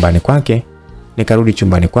zangu chumbani kwake, nikarudi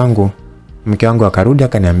chumbani kwangu. Mke wangu akarudi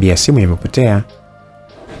akaniambia simu imepotea.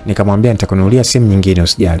 Nikamwambia nitakununulia simu nyingine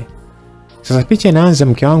usijali. Sasa picha inaanza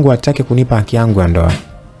mke wangu hataki kunipa haki yangu ya ndoa.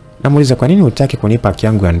 Namuuliza kwa nini hutaki kunipa haki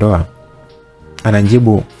yangu ya ndoa?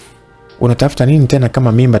 Ananijibu, unatafuta nini tena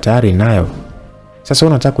kama mimba tayari ninayo? Sasa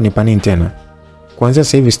unataka kunipa nini tena? Kuanzia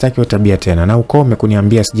sasa hivi sitaki hiyo tabia tena na ukome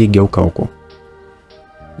kuniambia sijigeuka huko.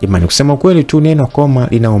 Jamani, kusema kweli tu neno koma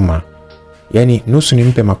linauma. Yaani nusu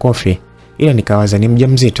nimpe makofi, ila nikawaza ni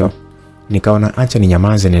mjamzito. Nikaona acha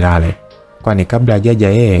ninyamaze nilale. Kwani kabla hajaja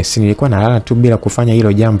yeye si nilikuwa nalala tu bila kufanya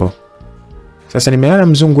hilo jambo. Sasa nimelala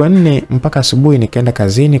mzungu wa 4 mpaka asubuhi nikaenda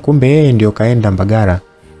kazini, kumbe yeye ndio kaenda Mbagara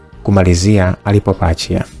kumalizia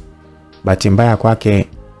alipopaachia. Bahati mbaya kwake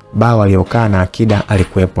bao aliokaa na Akida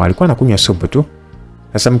alikuwepo, alikuwa anakunywa supu tu.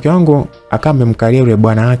 Sasa mke wangu akawa amemkalia yule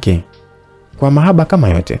bwana wake kwa mahaba kama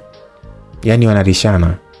yote. Yaani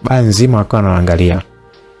wanalishana, baa nzima wakawa wanaangalia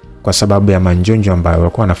kwa sababu ya manjonjo ambayo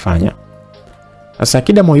walikuwa wanafanya. Sasa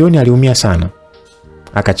Akida moyoni aliumia sana.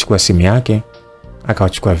 Akachukua simu yake,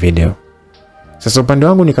 akachukua video. Sasa upande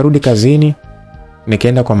wangu nikarudi kazini,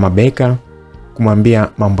 nikaenda kwa Mabeka kumwambia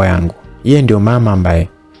mambo yangu. Yeye ndio mama ambaye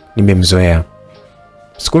nimemzoea.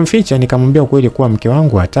 Sikumficha, nikamwambia ukweli kuwa mke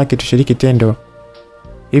wangu hataki tushiriki tendo.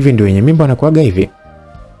 Hivi ndio yenye mimba anakuaga hivi?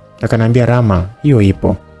 Akaniambia Rama, hiyo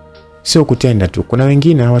ipo. Sio kutenda tu, kuna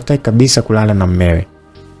wengine hawataki kabisa kulala na mmewe.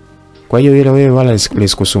 Kwa hiyo ile wewe wala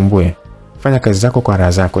lisikusumbue. Fanya kazi zako kwa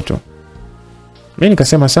raha zako tu. Mimi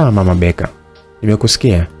nikasema sawa mama Beka.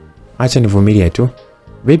 Nimekusikia. Acha nivumilie tu.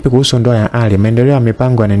 Vipi kuhusu ndoa ya Ali? Maendeleo ya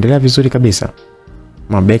mipango yanaendelea vizuri kabisa.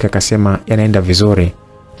 Mama Beka akasema yanaenda vizuri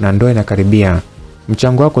na ndoa inakaribia.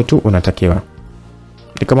 Mchango wako tu unatakiwa.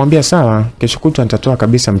 Nikamwambia sawa, kesho kutwa nitatoa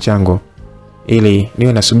kabisa mchango ili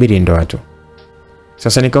niwe nasubiri ndoa tu.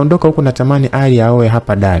 Sasa nikaondoka huku natamani Ali aoe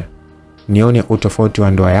hapa Dar. Nione utofauti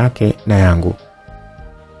wa ndoa yake na yangu.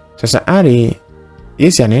 Sasa Ali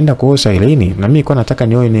yesi anaenda kuoa Swahilini na mimi nilikuwa nataka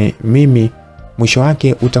nione mimi mwisho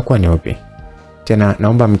wake utakuwa ni upi. Tena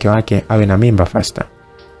naomba mke wake awe na mimba faster.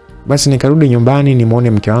 Basi nikarudi nyumbani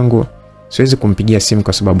nimuone mke wangu, siwezi kumpigia simu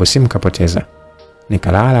kwa sababu simu kapoteza.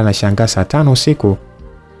 Nikalala na shangaa saa 5 usiku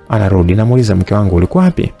anarudi, namuuliza mke wangu ulikuwa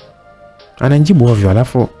wapi? Ananijibu ovyo,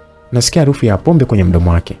 alafu nasikia harufu ya pombe kwenye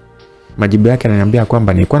mdomo wake. Majibu yake ananiambia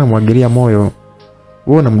kwamba nilikuwa namwagilia moyo.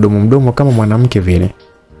 Wewe na mdomo kama mwanamke vile.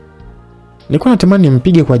 Nilikuwa natamani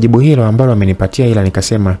nimpige kwa jibu hilo ambalo amenipatia, ila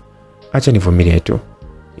nikasema acha nivumilie tu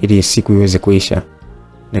ili siku iweze kuisha.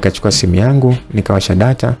 Nikachukua simu yangu, nikawasha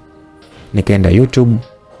data, nikaenda YouTube,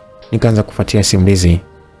 nikaanza kufuatia simulizi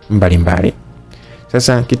mbalimbali.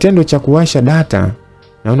 Sasa kitendo cha kuwasha data,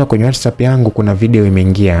 naona kwenye WhatsApp yangu kuna video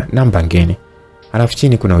imeingia, namba ngeni. Alafu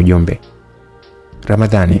chini kuna ujumbe.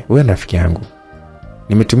 Ramadhani, wewe rafiki yangu.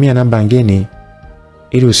 Nimetumia namba ngeni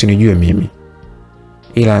ili usinijue mimi.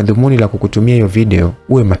 Ila dhumuni la kukutumia hiyo video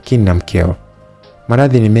uwe makini na mkeo.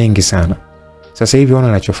 Maradhi ni mengi sana. Sasa hivi ona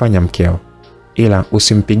anachofanya mkeo. Ila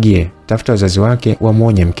usimpigie, tafuta wazazi wake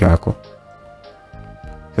wamuonye mke wako.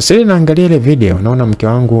 Sasa ile naangalia ile video naona mke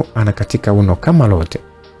wangu anakatika uno kama lote.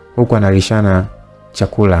 Huku analishana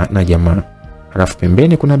chakula na jamaa. Alafu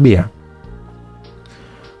pembeni kuna bia.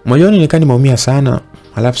 Moyoni nikani nimeumia sana.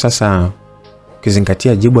 Alafu sasa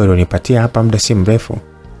ukizingatia jibu alilonipatia hapa muda si mrefu,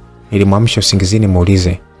 nilimwamsha usingizini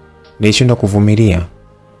muulize. Nilishindwa kuvumilia.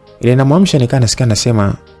 Ile namwamsha nikaa nasikia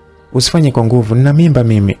nasema usifanye kwa nguvu, nina mimba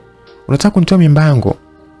mimi. Unataka kunitoa mimba yangu?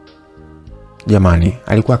 Jamani,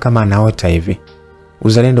 alikuwa kama anaota hivi.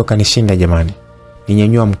 Uzalendo kanishinda jamani.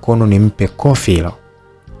 Ninyanyua mkono nimpe kofi hilo.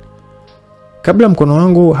 Kabla mkono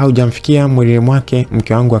wangu haujamfikia mwilini mwake,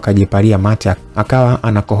 mke wangu akajipalia mate, akawa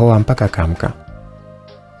anakohoa mpaka akaamka.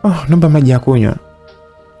 Naomba maji ya kunywa.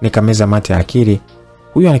 Nikameza mate akili,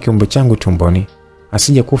 huyu ana kiumbe changu tumboni.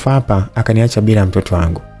 Asije kufa hapa akaniacha bila mtoto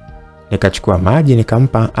wangu. Nikachukua maji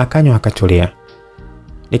nikampa, akanywa akatulia.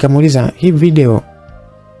 Nikamuuliza, hii video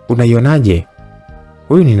unaionaje?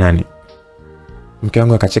 Huyu ni nani? Mke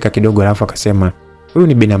wangu akacheka kidogo alafu akasema, huyu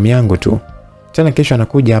ni binamu yangu tu. Tena kesho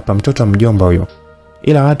anakuja hapa mtoto wa mjomba huyo.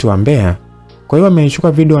 Ila watu wa Mbeya. Kwa hiyo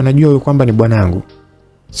amenichukua video anajua huyu kwamba ni bwanangu.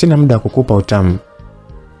 Sina muda wa kukupa utamu.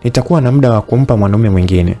 Nitakuwa na muda wa kumpa mwanaume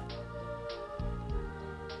mwingine.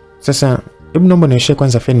 Sasa hebu naomba nioshe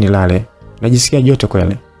kwanza feni nilale. Najisikia joto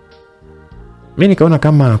kweli. Mimi nikaona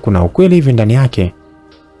kama kuna ukweli hivi ndani yake.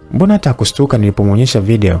 Mbona hata kustuka nilipomuonyesha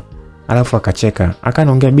video, alafu akacheka,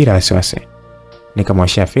 akanaongea bila wasiwasi.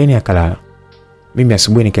 Nikamwashia feni akalala. Mimi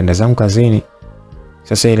asubuhi nikaenda zangu kazini.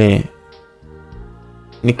 Sasa ile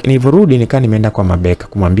Nilivyorudi nikaa nimeenda kwa Mabeka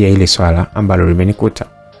kumwambia ile swala ambalo limenikuta.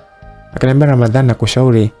 Akaniambia Ramadhani na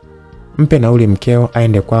kushauri mpe nauli mkeo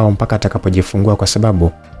aende kwao mpaka atakapojifungua, kwa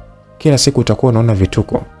sababu kila siku utakuwa unaona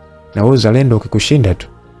vituko na wewe uzalendo ukikushinda tu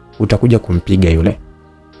utakuja kumpiga yule.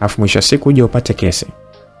 Alafu mwisho siku uje upate kesi.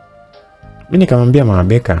 Mimi nikamwambia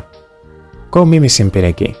Mabeka, kwa mimi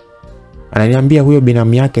simpeleke. Ananiambia huyo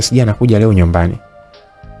binamu yake sija anakuja leo nyumbani.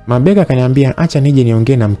 Mabeka akaniambia acha nije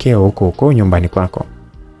niongee na mkeo huko nyumbani kwako.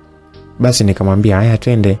 Basi nikamwambia haya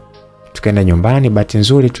twende. Tukaenda nyumbani. Bahati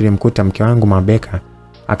nzuri tulimkuta mke wangu Mabeka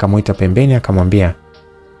akamuita pembeni akamwambia,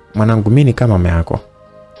 mwanangu mimi ni kama mume wako.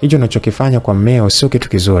 Hicho unachokifanya kwa mmeo sio kitu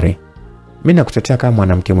kizuri. Mimi nakutetea kama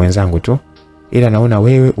mwanamke mwenzangu tu, ila naona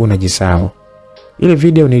wewe unajisahau. Ile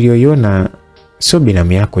video niliyoiona sio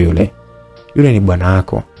binamu yako yule. Yule ni bwana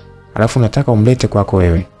wako. Alafu unataka umlete kwako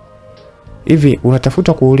wewe. Hivi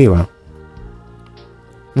unatafuta kuuliwa?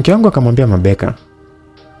 Mke wangu akamwambia Mabeka,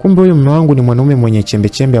 kumbe huyu mume wangu ni mwanaume mwenye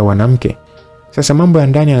chembe ya wanamke. Sasa mambo ya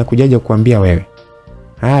ndani anakujaje kukuambia wewe?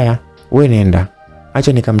 Haya, wewe nenda.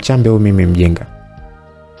 Acha nikamchambe huyu mimi mjinga.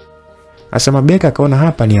 Asa Mabeka akaona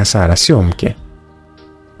hapa ni hasara sio mke.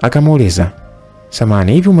 Akamuuliza,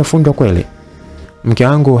 samani hivi umefundwa kweli? Mke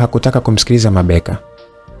wangu hakutaka kumsikiliza Mabeka.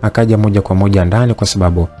 Akaja moja kwa moja ndani kwa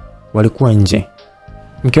sababu walikuwa nje.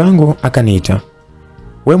 Mke wangu akaniita,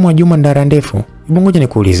 wewe Mwajuma ndara ndefu, hebu ngoja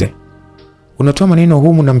nikuulize. Unatoa maneno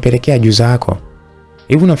humu na mpelekea ajuza yako.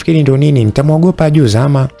 Hivi unafikiri ndio nini? Nitamwogopa ajuza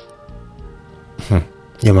ama?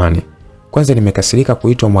 Jamani, kwanza nimekasirika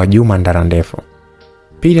kuitwa Mwajuma ndara ndefu.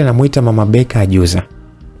 Pili anamuita mama Beka ajuza.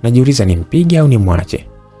 Najiuliza nimpige au nimwache.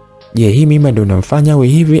 Je, hii mimi ndio namfanya awe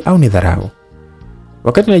hivi au ni dharau?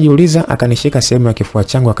 Wakati najiuliza akanishika sehemu ya kifua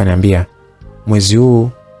changu akaniambia, mwezi huu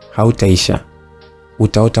hautaisha.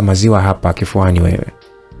 Utaota maziwa hapa kifuani wewe.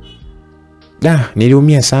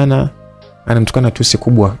 Niliumia sana. Anamtukana tusi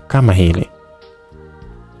kubwa kama hili.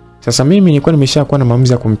 Sasa mimi nilikuwa nimeshakuwa na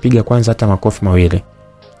maamuzi ya kumpiga kwanza hata makofi mawili.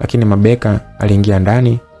 Lakini Mabeka aliingia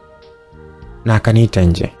ndani na akaniita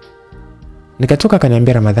nje. Nikatoka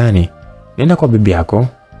akaniambia, Ramadhani, nenda kwa bibi yako,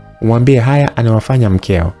 umwambie haya anawafanya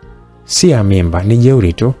mkeo. Si ya mimba, ni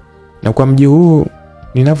jeuri tu. Na kwa mji huu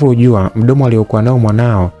ninavyojua mdomo aliokuwa nao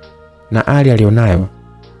mwanao na hali alionayo,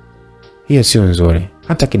 hiyo sio nzuri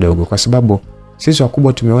hata kidogo, kwa sababu sisi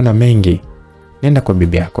wakubwa tumeona mengi. Nenda kwa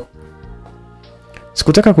bibi yako.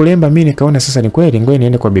 Sikutaka kulemba mimi, nikaona sasa ni kweli, ngoja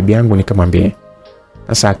niende kwa bibi yangu nikamwambie.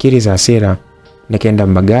 Sasa akili za hasira nikaenda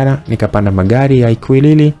Mbagara, nikapanda magari ya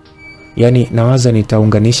Ikwilili. Yani nawaza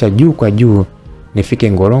nitaunganisha juu kwa juu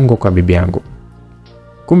nifike Ngorongo kwa bibi yangu.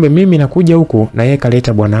 Kumbe mimi nakuja huku na yeye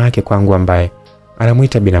kaleta bwana wake kwangu ambaye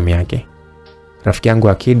anamuita binamu yake. Rafiki yangu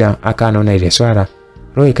Akida akaanaona ile swala,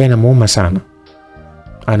 roho ikaina muuma sana.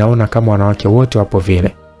 Anaona kama wanawake wote wapo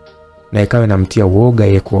vile. Na ikawa inamtia uoga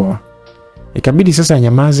yeye kuoa. Ikabidi sasa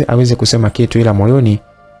nyamaze aweze kusema kitu, ila moyoni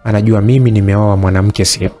anajua mimi nimeoa mwanamke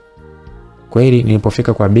sio. Kweli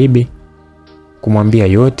nilipofika kwa bibi kumwambia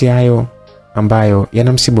yote hayo ambayo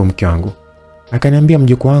yanamsibu mke wangu, akaniambia,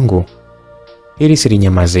 mjukuu wangu, hili siri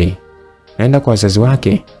nyamazi. Naenda kwa wazazi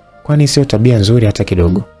wake, kwani sio tabia nzuri hata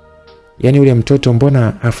kidogo. Yani ule mtoto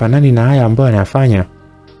mbona hafanani na haya ambayo anafanya?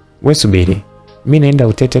 Wewe subiri. Mimi naenda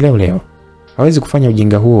utete leo. Hawezi kufanya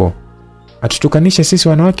ujinga huo. Atutukanishe sisi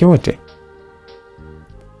wanawake wote.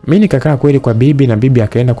 Mimi nikakaa kweli kwa bibi na bibi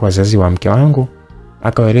akaenda kwa wazazi wa mke wangu,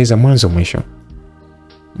 akawaeleza mwanzo mwisho.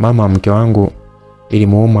 Mama mke wangu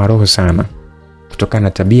ilimuuma roho sana kutokana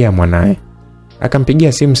na tabia ya mwanae.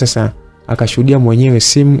 Akampigia simu sasa, akashuhudia mwenyewe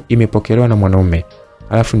simu imepokelewa na mwanaume,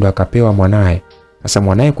 alafu ndo akapewa mwanae. Sasa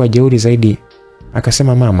mwanae kwa jeuri zaidi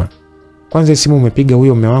akasema, mama, kwanza simu umepiga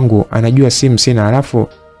huyo mume wangu anajua simu sina, alafu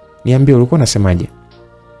niambie ulikuwa unasemaje?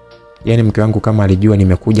 Yani mke wangu kama alijua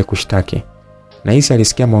nimekuja kushtaki. Na hisi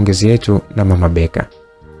alisikia maongezi yetu na mama Beka.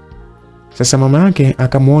 Sasa mama yake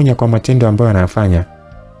akamuonya kwa matendo ambayo anafanya,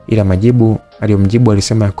 ila majibu aliyomjibu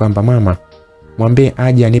alisema kwamba, mama, mwambie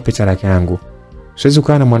aje anipe talaka yangu. Siwezi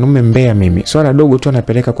kukaa na mwanamume mbea mimi. Swala dogo tu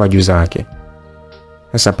anapeleka kwa ajuza wake.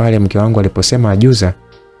 Sasa pale mke wangu aliposema ajuza,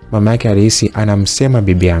 mama yake alihisi anamsema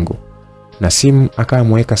bibi yangu. Na simu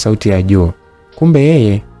akamweka sauti ya juu. Kumbe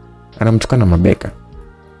yeye anamtukana Mabeka.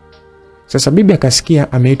 Sasa bibi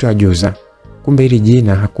akasikia ameitwa ajuza. Kumbe hili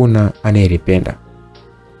jina hakuna anayelipenda.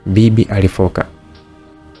 Bibi alifoka.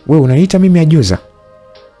 Wewe unaniita mimi ajuza?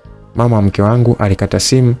 Mama mke wangu alikata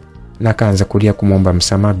simu na kaanza kulia kumomba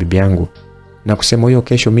msamaha bibi yangu na kusema hiyo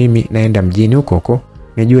kesho mimi naenda mjini huko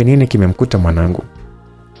nijue nini kimemkuta mwanangu.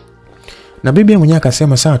 Na bibi mwenyewe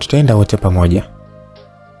akasema sawa, tutaenda wote pamoja,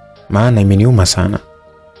 maana imeniuma sana.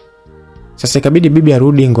 Sasa ikabidi bibi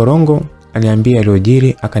arudi Ngorongo aniambie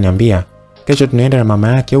aliyojiri. Akaniambia Kesho tunaenda na mama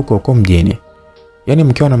yake huko mjini. Yaani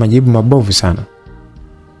mkeo na majibu mabovu sana.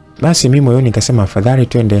 Basi mimi moyoni nikasema afadhali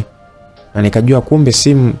twende, na nikajua kumbe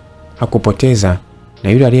simu hakupoteza na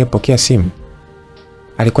yule aliyepokea simu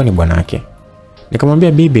alikuwa ni bwanake.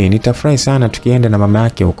 Nikamwambia bibi, nitafurahi sana tukienda na mama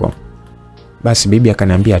yake huko. Basi bibi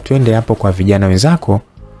akaniambia twende hapo kwa vijana wenzako,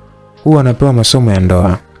 huwa wanapewa masomo ya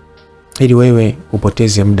ndoa, ili wewe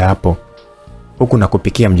upoteze muda hapo huku na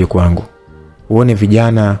kupikia mjukuu wangu, uone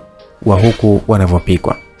vijana wa huku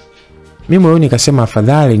wanavyopikwa. Mimi moyoni nikasema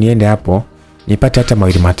afadhali niende hapo nipate hata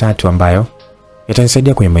mawili matatu ambayo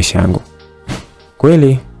yatanisaidia kwenye maisha yangu.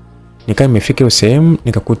 Kweli nikaa nimefika sehemu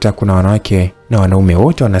nikakuta kuna wanawake na wanaume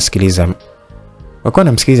wote wanasikiliza. Wakawa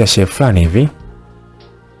wanamsikiliza chef fulani hivi.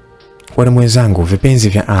 Wana mwenzangu, vipenzi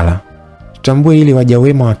vya Allah, tutambue ili waja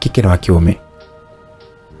wema wa kike na wa kiume.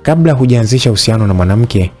 Kabla hujaanzisha uhusiano na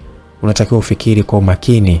mwanamke, unatakiwa ufikiri kwa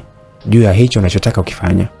umakini juu ya hicho unachotaka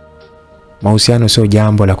ukifanya. Mahusiano sio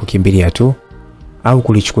jambo la kukimbilia tu au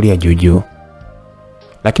kulichukulia juu juu.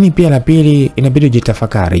 Lakini pia la pili, inabidi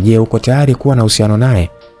ujitafakari, je, uko tayari kuwa na uhusiano naye?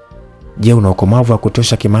 Je, una ukomavu wa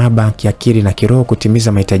kutosha kimahaba, kiakili na kiroho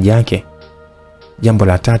kutimiza mahitaji yake? Jambo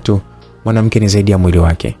la tatu, mwanamke ni zaidi ya mwili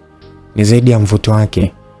wake. Ni zaidi ya mvuto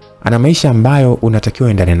wake. Ana maisha ambayo unatakiwa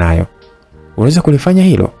uendane nayo. Unaweza kulifanya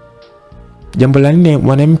hilo? Jambo la nne,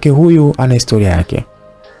 mwanamke huyu ana historia yake.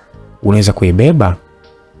 Unaweza kuibeba?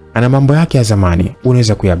 Ana mambo yake ya zamani.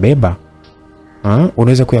 Unaweza kuyabeba?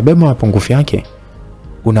 Unaweza kuyabeba mapungufu yake?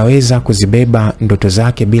 Unaweza kuzibeba ndoto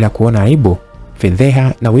zake bila kuona aibu,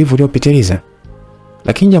 fedheha na wivu uliopitiliza?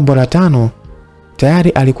 Lakini jambo la tano, tayari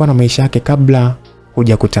alikuwa na maisha yake kabla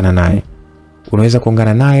hujakutana naye. Unaweza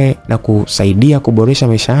kuungana naye na kusaidia kuboresha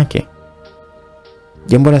maisha yake.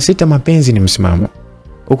 Jambo la sita, mapenzi ni msimamo.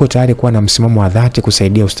 Uko tayari kuwa na msimamo wa dhati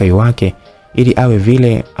kusaidia ustawi wake ili awe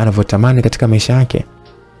vile anavyotamani katika maisha yake.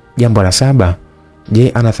 Jambo la saba,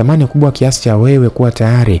 je, ana thamani kubwa kiasi cha wewe kuwa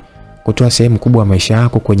tayari kutoa sehemu kubwa ya maisha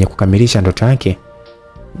yako kwenye kukamilisha ndoto yake?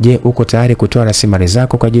 Je, uko tayari kutoa rasilimali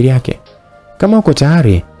zako kwa ajili yake? Kama uko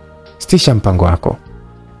tayari, sitisha mpango wako.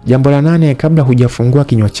 Jambo la nane, kabla hujafungua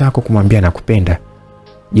kinywa chako kumwambia nakupenda,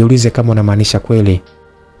 jiulize kama unamaanisha kweli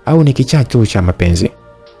au ni kichaa tu cha mapenzi.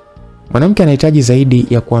 Mwanamke anahitaji zaidi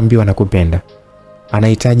ya kuambiwa nakupenda.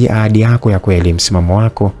 Anahitaji ahadi yako ya kweli, msimamo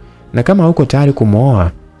wako, na kama uko tayari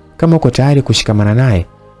kumooa, kama uko tayari kushikamana naye,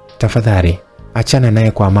 tafadhali achana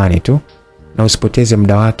naye kwa amani tu na usipoteze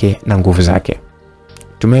muda wake na nguvu zake.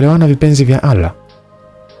 Tumeelewana vipenzi vya Allah?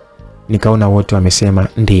 Nikaona wote wamesema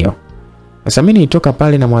ndio. Sasa mimi nitoka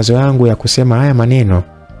pale na mawazo yangu ya kusema haya maneno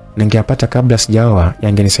ningeyapata kabla sijaoa,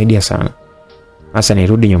 yangenisaidia sana. Sasa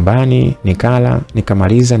nirudi nyumbani, nikala,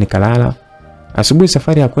 nikamaliza, nikalala. Asubuhi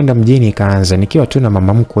safari ya kwenda mjini ikaanza nikiwa tu na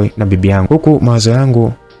mama mkwe na bibi yangu. Huku mawazo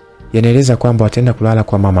yangu yanaeleza kwamba wataenda kulala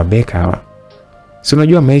kwa mama Beka hawa. Si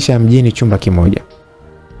unajua maisha ya mjini chumba kimoja.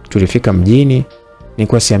 Tulifika mjini,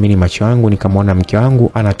 nilikuwa siamini macho yangu, nikamwona mke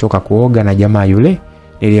wangu anatoka kuoga na jamaa yule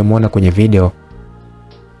niliyemwona kwenye video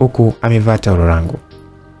huku amevaa taulo langu.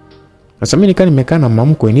 Sasa mimi nikaa nimekaa na mama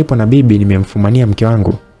mkwe, nipo na bibi, nimemfumania mke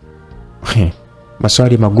wangu.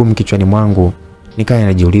 Maswali magumu kichwani mwangu, nikaa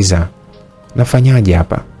najiuliza nafanyaje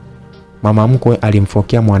hapa? Mama mkwe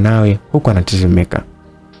alimfokea mwanawe huku anatetemeka.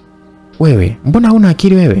 Wewe, mbona huna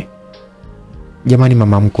akili wewe? Jamani,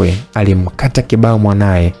 mama mkwe alimkata kibao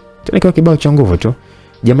mwanae. Tena kibao cha nguvu tu.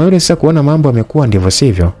 Jamaa yule sasa kuona mambo yamekuwa ndivyo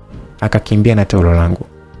sivyo, akakimbia na taulo langu.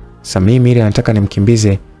 Sasa mimi ile nataka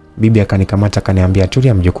nimkimbize, bibi akanikamata akaniambia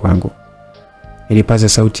tulia mjukuu wangu. Nilipaza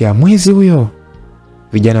sauti ya mwizi huyo.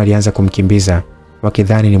 Vijana walianza kumkimbiza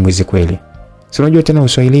wakidhani ni mwizi kweli. Si unajua tena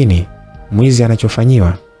Uswahilini, mwizi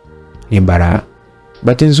anachofanyiwa ni baraa.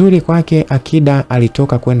 Bahati nzuri kwake Akida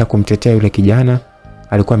alitoka kwenda kumtetea yule kijana,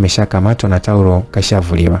 alikuwa ameshakamatwa na taulo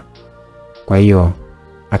kashavuliwa. Kwa hiyo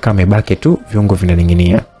akamebaki tu viungo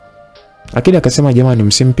vinaning'inia. Akida akasema jamani,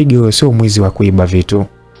 msimpige huyo, sio mwizi wa kuiba vitu.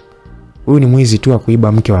 Huyu ni mwizi tu wa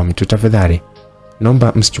kuiba mke wa mtu, tafadhali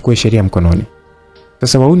naomba msichukue sheria mkononi.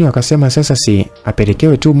 Sasa wauni wakasema sasa si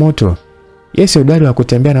apelekewe tu moto. Yeye udari wa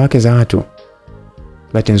kutembea na wake za watu.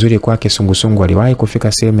 Bahati nzuri kwake sungusungu aliwahi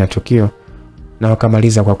kufika sehemu ya tukio na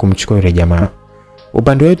wakamaliza kwa kumchukua yule jamaa.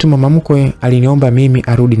 Upande wetu mama mkwe aliniomba mimi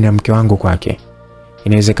arudi na mke wangu kwake.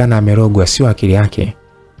 Inawezekana amerogwa, sio akili yake.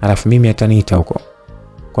 Alafu mimi ataniita huko.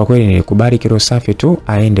 Kwa kweli nilikubali kiro safi tu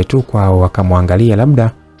aende tu kwao wakamwangalia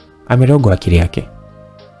labda amerogwa akili yake.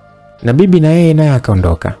 Na bibi na yeye naye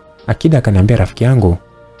akaondoka. Akida akaniambia rafiki yangu,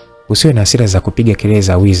 usiwe na hasira za kupiga kelele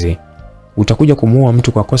za wizi. Utakuja kumuua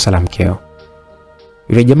mtu kwa kosa la mkeo.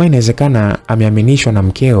 Yule jamaa inawezekana ameaminishwa na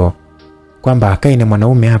mkeo kwamba akae na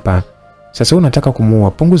mwanaume hapa. Sasa unataka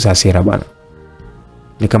kumuua, punguza hasira bwana.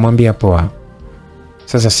 Nikamwambia poa.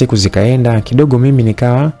 Sasa siku zikaenda kidogo, mimi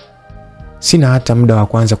nikawa sina hata muda wa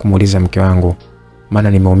kwanza kumuuliza mke wangu,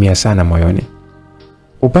 maana nimeumia sana moyoni.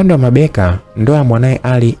 Upande wa Mabeka, ndoa ya mwanae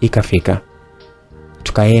Ali ikafika.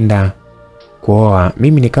 Tukaenda kuoa,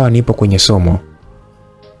 mimi nikawa nipo kwenye somo.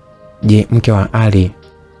 Je, mke wa Ali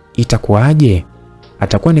itakuwaje?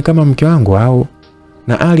 Atakuwa ni kama mke wangu au?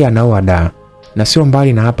 Na Ali anaoa da, na sio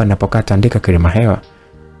mbali na hapa ninapokaa Tandika Kilimahewa.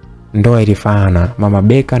 Ndoa ilifana, Mama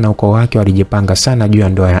Beka na ukoo wake walijipanga sana juu ya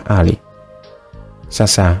ndoa ya Ali.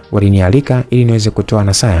 Sasa walinialika ili niweze kutoa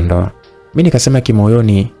nasaha ya ndoa. Mimi nikasema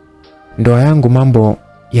kimoyoni, ndoa yangu mambo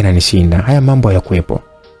yananishinda, haya mambo hayakuepo.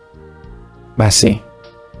 Basi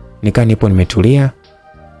nikaa nipo nimetulia,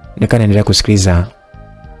 nikaa naendelea kusikiliza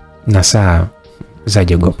nasaha za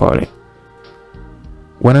Jogopole.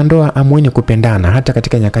 Wanandoa, amweni kupendana hata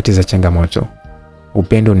katika nyakati za changamoto.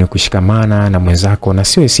 Upendo ni kushikamana na mwenzako na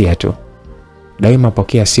sio hisia tu. Daima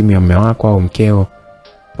pokea simu ya mume wako au mkeo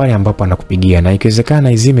pale ambapo anakupigia, na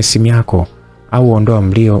ikiwezekana izime simu yako au ondoa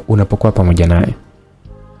mlio unapokuwa pamoja naye.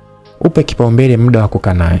 Upe kipaumbele muda wa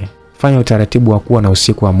kukaa naye. Fanya utaratibu wa kuwa na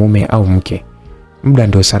usiku wa mume au mke. Muda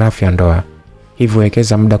ndio sarafu ya ndoa. Hivyo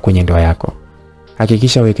wekeza muda kwenye ndoa yako.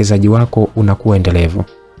 Hakikisha uwekezaji wako unakuwa endelevu.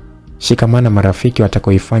 Shikamana marafiki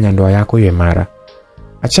watakaoifanya ndoa yako iwe imara.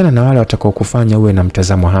 Achana na wale watakaokufanya uwe na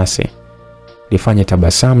mtazamo hasi. Lifanye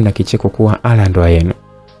tabasamu na kicheko kuwa ala ndoa yenu.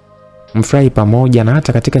 Mfurahi pamoja, na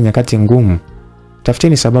hata katika nyakati ngumu,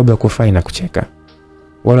 tafuteni sababu ya kufurahi na kucheka.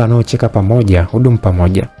 Wale wanaocheka pamoja hudumu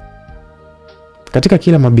pamoja. Katika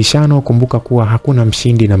kila mabishano, kumbuka kuwa hakuna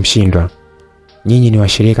mshindi na mshindwa. Nyinyi ni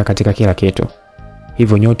washirika katika kila kitu.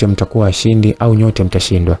 Hivyo nyote mtakuwa washindi au nyote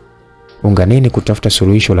mtashindwa. Unganeni kutafuta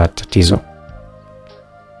suluhisho la tatizo.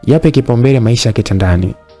 Yape kipaumbele maisha ya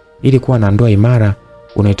kitandani. Ili kuwa na ndoa imara,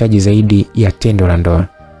 unahitaji zaidi ya tendo la ndoa.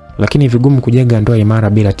 Lakini vigumu kujenga ndoa imara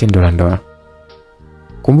bila tendo la ndoa.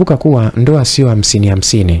 Kumbuka kuwa ndoa sio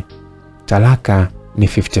 50-50. Talaka ni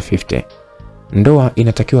 50-50. Ndoa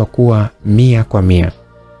inatakiwa kuwa 100-100.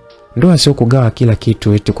 Ndoa sio kugawa kila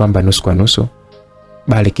kitu eti kwamba nusu kwa nusu,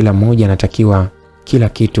 bali kila mmoja anatakiwa kila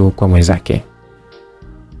kitu kwa mwenzake.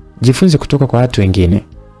 Jifunze kutoka kwa watu wengine,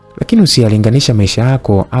 lakini usiyalinganisha maisha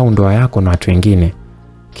yako au ndoa yako na watu wengine.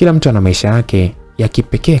 Kila mtu ana maisha yake ya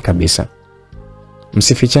kipekee kabisa.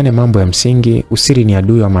 Msifichane mambo ya msingi. Usiri ni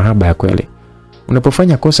adui wa mahaba ya kweli.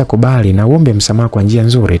 Unapofanya kosa, kubali na uombe msamaha kwa njia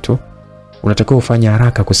nzuri tu. Unatakiwa ufanye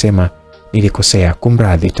haraka kusema nilikosea,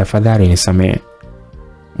 kumradhi, tafadhali nisamehe.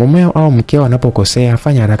 Mumeo au mkeo anapokosea,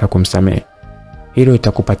 fanya haraka kumsamehe. Hilo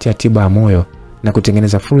itakupatia tiba ya moyo na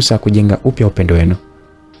kutengeneza fursa ya kujenga upya upendo wenu.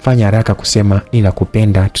 Fanya haraka kusema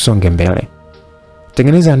ninakupenda, tusonge mbele.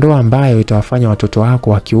 Tengeneza ndoa ambayo itawafanya watoto wako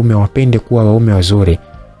wa kiume wapende kuwa waume wazuri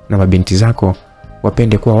na mabinti zako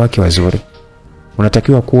wapende kuwa wake wazuri.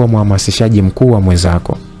 Unatakiwa kuwa mhamasishaji mkuu wa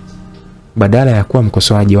mwenzako badala ya kuwa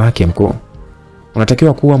mkosoaji wake mkuu.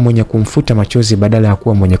 Unatakiwa kuwa mwenye kumfuta machozi badala ya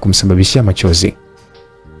kuwa mwenye kumsababishia machozi.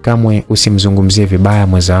 Kamwe usimzungumzie vibaya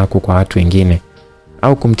mwenza wako kwa watu wengine,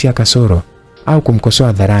 au kumtia kasoro, au kumkosoa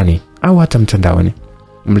hadharani, au hata mtandaoni.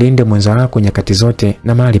 Mlinde mwenza wako nyakati zote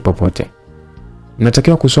na mahali popote.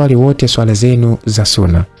 Mnatakiwa kuswali wote swala zenu za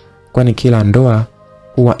sunna, kwani kila ndoa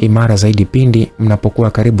huwa imara zaidi pindi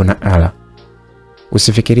mnapokuwa karibu na Allah.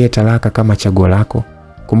 Usifikirie talaka kama chaguo lako.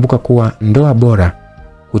 Kumbuka kuwa ndoa bora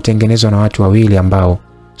hutengenezwa na watu wawili ambao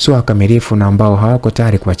sio wakamilifu na ambao hawako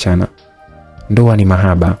tayari kuachana. Ndoa ni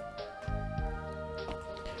mahaba.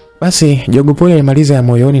 Basi Jogopole alimaliza ya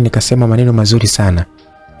moyoni, nikasema maneno mazuri sana.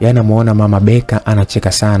 Yanamuona Mama Beka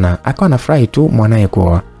anacheka sana, akawa anafurahi tu mwanae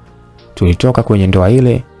kuoa. Tulitoka kwenye ndoa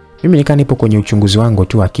ile, mimi nikaa nipo kwenye uchunguzi wangu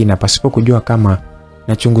tu akina pasipo kujua kama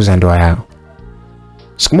nachunguza ndoa yao.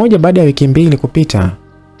 Siku moja baada ya wiki 2 kupita,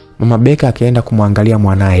 Mama Beka akaenda kumwangalia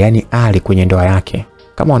mwanae, yani Ali, kwenye ndoa yake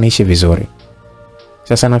kama wanaishi vizuri.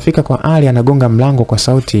 Sasa anafika kwa Ali, anagonga mlango kwa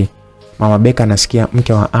sauti. Mama Beka anasikia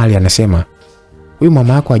mke wa Ali anasema, "Huyu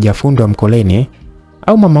mama yako hajafundwa mkoleni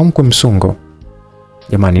au mama mkwe msungo?"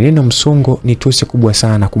 Jamani, neno msungo ni tusi kubwa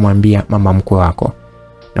sana kumwambia mama mkwe wako.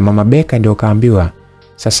 Na Mama Beka ndio kaambiwa.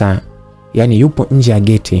 Sasa yani yupo nje ya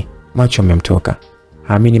geti, macho yamemtoka.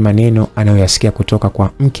 Haamini maneno anayoyasikia kutoka kwa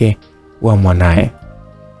mke wa mwanae.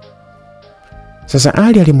 Sasa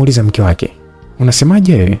Ali alimuuliza mke wake,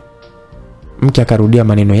 "Unasemaje wewe?" Mke akarudia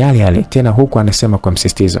maneno yale yale tena, huku anasema kwa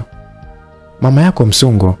msisitizo, "Mama yako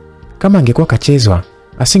msungo, kama angekuwa kachezwa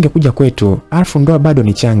asingekuja kwetu, alafu ndoa bado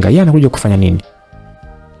ni changa, yeye anakuja kufanya nini?"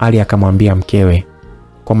 Ali akamwambia mkewe,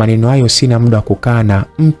 "Kwa maneno hayo sina muda wa kukaa na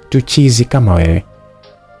mtu chizi kama wewe.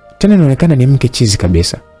 Tena inaonekana ni mke chizi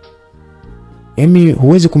kabisa.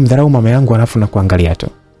 Huwezi kumdharau mama yangu alafu na kuangalia tu."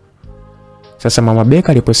 Sasa mama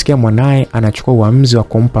Beka aliposikia mwanae anachukua uamuzi wa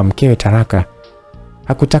kumpa mkewe talaka,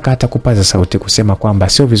 hakutaka hata kupaza sauti kusema kwamba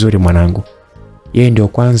sio vizuri mwanangu. Yeye ndio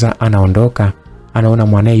kwanza anaondoka, anaona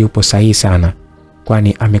mwanae yupo sahihi sana,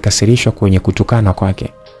 kwani amekasirishwa kwenye kutukana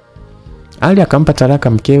kwake. Ali akampa talaka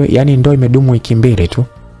mkewe, yani ndoa imedumu wiki mbili tu.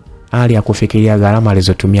 Ali hakufikiria gharama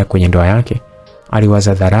alizotumia kwenye ndoa yake,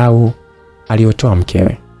 aliwaza dharau aliyotoa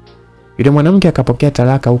mkewe. Yule mwanamke akapokea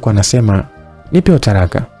talaka huko anasema, nipe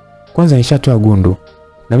talaka. Kwanza nishatoa gundu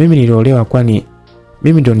na mimi niliolewa, kwani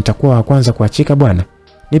mimi ndio nitakuwa wa kwanza kuachika bwana.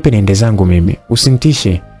 Nipe niende zangu mimi,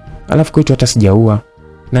 usinitishe. Alafu kwetu hata sijaua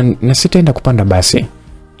na sitaenda kupanda basi,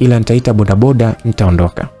 ila nitaita bodaboda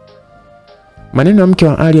nitaondoka. Maneno ya mke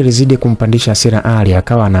wa Ali alizidi kumpandisha hasira Ali,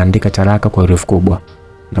 akawa anaandika talaka kwa herufi kubwa.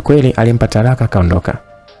 Na kweli alimpa talaka akaondoka.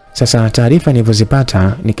 Sasa taarifa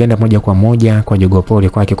nilizozipata nikaenda moja kwa moja kwa Jogopoli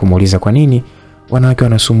kwake kumuuliza kwa nini wanawake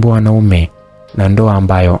wanasumbua wanaume na ndoa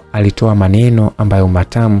ambayo alitoa maneno ambayo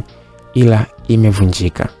matamu ila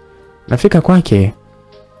imevunjika. Nafika kwake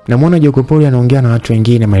namuona Jogopoli anaongea na watu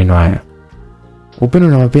wengine maneno haya. Upendo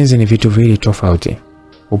na mapenzi ni vitu viwili tofauti.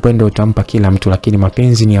 Upendo utampa kila mtu, lakini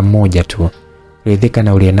mapenzi ni ya mmoja tu. Ridhika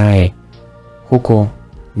na uliye naye, huko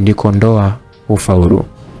ndiko ndoa ufaulu.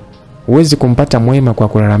 Huwezi kumpata mwema kwa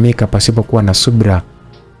kulalamika pasipokuwa na subra.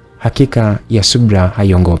 Hakika ya subra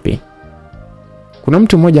haiongopi. Kuna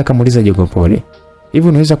mtu mmoja akamuuliza Jogopoli, hivi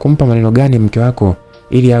unaweza kumpa maneno gani mke wako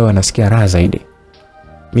ili awe anasikia raha zaidi?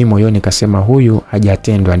 Mimi moyoni kasema huyu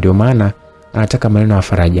hajatendwa ndio maana anataka maneno ya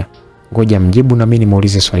faraja. Ngoja mjibu na mimi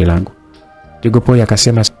nimuulize swali langu. Jogopoli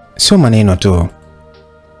akasema sio maneno tu.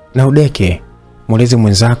 Na udeke, muulize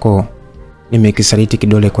mwenzako nimekisaliti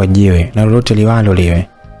kidole kwa jiwe na lolote liwalo liwe.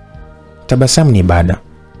 Tabasamu ni ibada.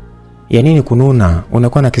 Ya nini kununa?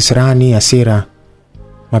 Unakuwa na kisirani, hasira.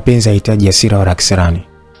 Mapenzi hayahitaji hasira wala kisirani.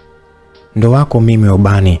 Ndo wako mimi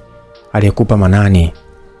ubani aliyekupa manani,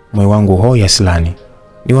 moyo wangu hoi aslani.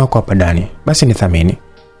 Ni wako hapa ndani, basi nithamini.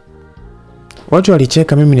 Watu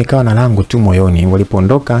walicheka, mimi nikawa na langu tu moyoni.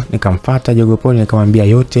 Walipoondoka nikamfuata Jogopoli nikamwambia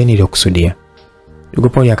yote niliyokusudia.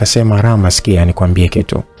 Jogopoli akasema, Rama sikia nikwambie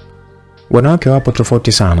kitu. Wanawake wapo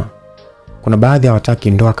tofauti sana. Kuna baadhi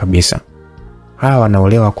hawataki ndoa kabisa. Hawa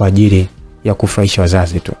wanaolewa kwa ajili ya kufurahisha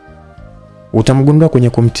wazazi tu. Utamgundua kwenye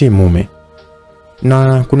kumtii mume.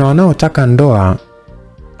 Na kuna wanaotaka ndoa,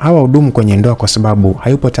 hawa hudumu kwenye ndoa kwa sababu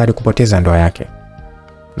hayupo tayari kupoteza ndoa yake.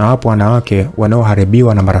 Na wapo wanawake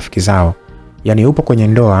wanaoharibiwa na marafiki zao. Yani yupo kwenye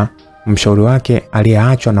ndoa, mshauri wake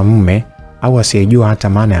aliyeachwa na mume au asiyejua hata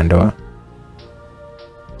maana ya ndoa.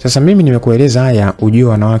 Sasa mimi nimekueleza haya ujue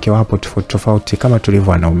wanawake wapo tofauti kama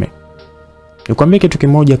tulivyo wanaume. Nikwambie kitu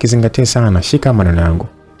kimoja kizingatie sana, shika maneno yangu.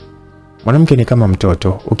 Mwanamke ni kama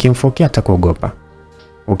mtoto, ukimfokea atakuogopa.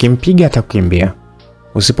 Ukimpiga atakukimbia.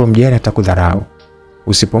 Usipomjali atakudharau.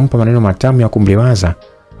 Usipompa maneno matamu ya kumliwaza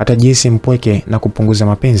atajihisi mpweke na kupunguza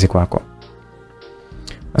mapenzi kwako.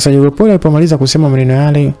 Sasa Jogopoli alipomaliza kusema maneno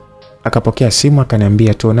yale, akapokea simu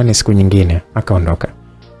akaniambia tuonane siku nyingine, akaondoka.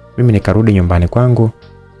 Mimi nikarudi nyumbani kwangu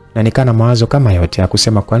na nikana mawazo kama yote ya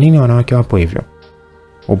kusema kwa nini wanawake wapo hivyo.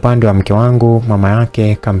 Upande wa mke wangu mama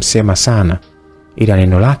yake kamsema sana, ila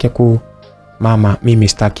neno lake kuu, mama mimi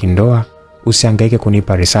sitaki ndoa, usihangaike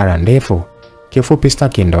kunipa risala ndefu, kifupi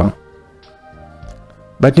sitaki ndoa.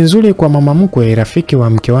 Bahati nzuri kwa mama mkwe, rafiki wa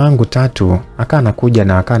mke wangu Tatu anakuja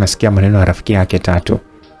na anasikia maneno ya rafiki yake Tatu.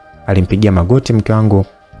 Alimpigia magoti mke wangu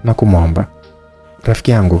na kumwomba,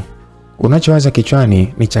 rafiki yangu, unachowaza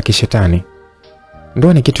kichwani ni cha kishetani.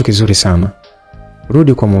 Ndoa ni kitu kizuri sana.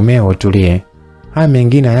 Rudi kwa mumeo utulie. Haya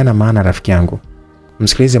mengine hayana maana rafiki yangu.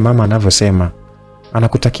 Msikilize mama anavyosema.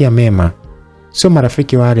 Anakutakia mema. Sio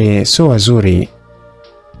marafiki wale sio wazuri.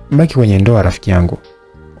 Baki kwenye ndoa rafiki yangu.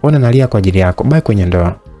 Ona nalia kwa ajili yako, baki kwenye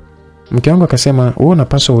ndoa. Mke wangu akasema, wewe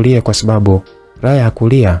unapaswa ulie kwa sababu raha ya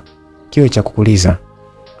kulia kiwe cha kukuliza.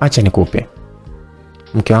 Acha nikupe.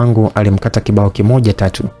 Mke wangu alimkata kibao kimoja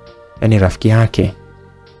Tatu, yani rafiki yake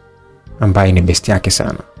ambaye ni best yake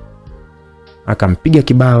sana. Akampiga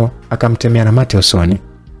kibao, akamtemea na mate usoni.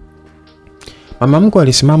 Mama mkwe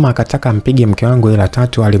alisimama akataka ampige mke wangu, ila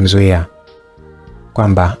Tatu alimzuia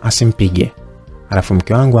kwamba asimpige. Alafu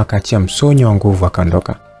mke wangu akaachia msonyo wa nguvu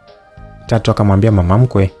akaondoka. Tatu akamwambia mama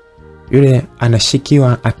mkwe, yule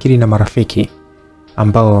anashikiwa akili na marafiki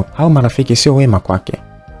ambao hao marafiki sio wema kwake.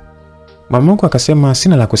 Mama mkwe akasema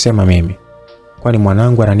sina la kusema mimi, kwani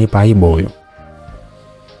mwanangu ananipa aibu huyo.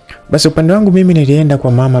 Basi upande wangu mimi nilienda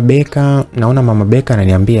kwa mama Beka, naona mama Beka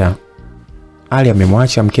ananiambia Ali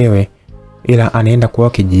amemwacha mkewe ila anaenda kuoa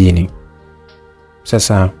kijijini.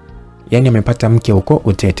 Sasa yani amepata mke huko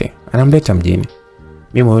Utete, anamleta mjini.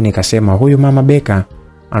 Mimi moyoni nikasema huyu mama Beka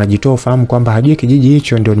anajitoa ufahamu kwamba hajui kijiji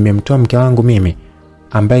hicho ndio nimemtoa mke wangu mimi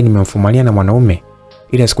ambaye nimemfumania na mwanaume,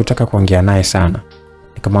 ila sikutaka kuongea naye sana.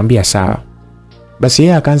 Nikamwambia sawa. Basi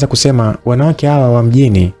yeye akaanza kusema wanawake hawa wa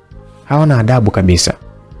mjini hawana adabu kabisa.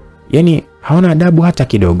 Yaani hawana adabu hata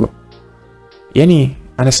kidogo. Yaani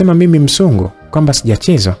anasema mimi msungu kwamba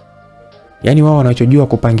sijachezwa. Yaani wao wanachojua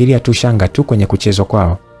kupangilia tu shanga tu kwenye kuchezwa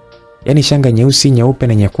kwao. Yaani shanga nyeusi, nyeupe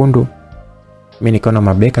na nyekundu. Mimi nikaona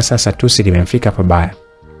mabeka sasa tusi limemfika pabaya.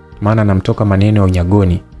 Maana namtoka maneno ya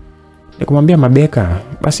unyagoni. Nikamwambia mabeka,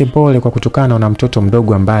 basi pole kwa kutukana na mtoto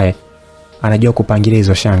mdogo ambaye anajua kupangilia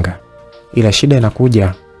hizo shanga. Ila shida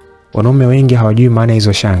inakuja, wanaume wengi hawajui maana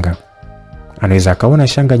hizo shanga. Anaweza akaona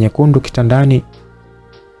shanga nyekundu kitandani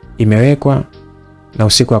imewekwa na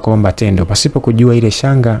usiku akaomba tendo pasipo kujua ile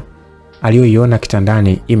shanga aliyoiona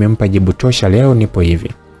kitandani imempa jibu tosha, leo nipo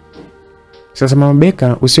hivi. Sasa Mama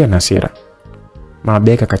Beka usiwe na hasira. Mama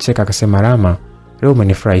Beka kacheka akasema, Rama, leo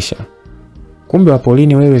umenifurahisha. Kumbe wa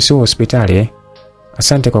polini wewe sio hospitali eh?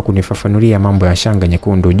 Asante kwa kunifafanulia mambo ya shanga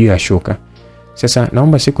nyekundu juu ya shuka. Sasa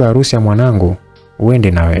naomba siku ya harusi ya mwanangu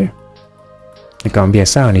uende na wewe. Nikamwambia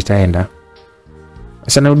sawa, nitaenda.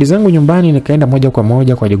 Sasa narudi zangu nyumbani, nikaenda moja kwa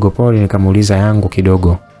moja kwa Jogopoli, nikamuuliza yangu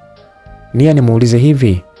kidogo. Nia nimuulize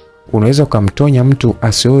hivi, unaweza kumtonya mtu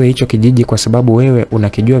asioe hicho kijiji kwa sababu wewe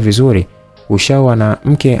unakijua vizuri, ushaoa na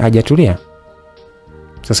mke hajatulia?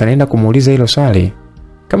 Sasa naenda kumuuliza hilo swali.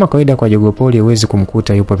 Kama kawaida kwa Jogopoli huwezi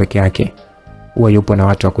kumkuta yupo peke yake. Huwa yupo na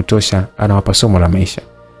watu wa kutosha, anawapa somo la maisha.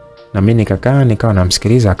 Na mimi nikawa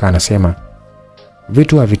namsikiliza, akawa anasema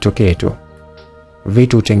vitu havitokee tu.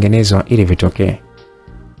 Vitu hutengenezwa ili vitokee.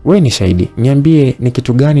 Wewe ni shahidi, niambie ni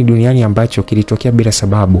kitu gani duniani ambacho kilitokea bila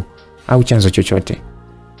sababu au chanzo chochote.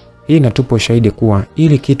 Hii inatupa ushahidi kuwa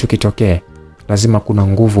ili kitu kitokee lazima kuna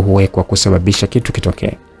nguvu huwekwa kusababisha kitu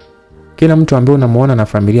kitokee. Kila mtu ambaye unamuona na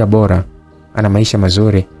familia bora, ana maisha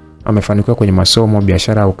mazuri, amefanikiwa kwenye masomo,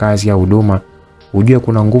 biashara au kazi au huduma, ujue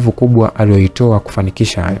kuna nguvu kubwa aliyoitoa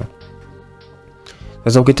kufanikisha hayo.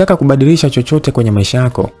 Sasa ukitaka kubadilisha chochote kwenye maisha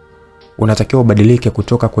yako, unatakiwa ubadilike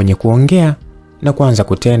kutoka kwenye kuongea na kuanza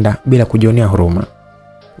kutenda bila kujionea huruma.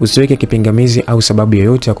 Usiweke kipingamizi au sababu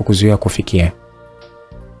yoyote ya kukuzuia kufikia.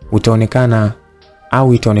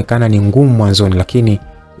 Itaonekana ni ngumu mwanzoni, lakini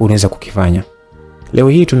unaweza kukifanya. Leo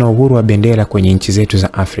hii tuna uhuru wa bendera kwenye nchi zetu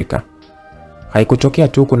za Afrika. Haikutokea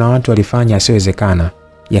tu kuna watu walifanya yasiyowezekana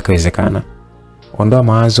yakawezekana. Ondoa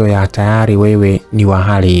mawazo ya tayari wewe ni wa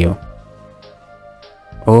hali hiyo.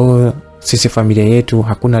 Sisi familia yetu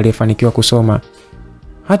hakuna aliyefanikiwa kusoma.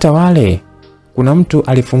 Hata wale kuna mtu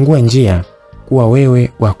alifungua njia kuwa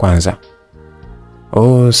wewe wa kwanza.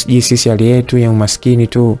 Sisi hali yetu ya umaskini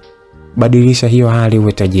tu. Badilisha hiyo hali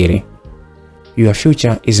uwe tajiri. Your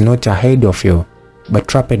future is not ahead of you, but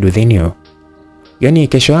trapped within you. Yaani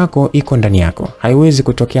kesho yako iko ndani yako. Haiwezi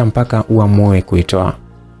kutokea mpaka uamue kuitoa.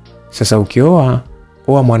 Sasa ukioa,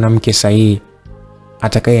 oa mwanamke sahihi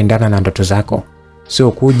atakayeendana na ndoto zako,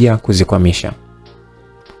 sio kuja kuzikwamisha.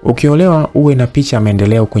 Ukiolewa uwe na picha ya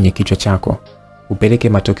maendeleo kwenye kichwa chako, upeleke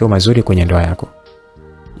matokeo mazuri kwenye ndoa yako.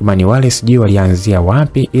 Imani wale sijui walianzia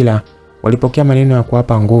wapi, ila walipokea maneno ya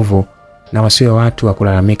kuwapa nguvu na wasiwe watu wa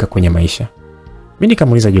kulalamika kwenye maisha. Mimi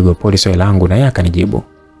nikamuuliza Jogopoli swali langu na yeye akanijibu.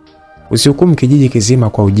 Usihukumu kijiji kizima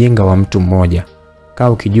kwa ujinga wa mtu mmoja. Kaa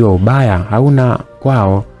ukijua ubaya hauna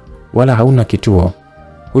kwao wala hauna kituo.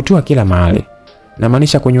 Hutua kila mahali. Na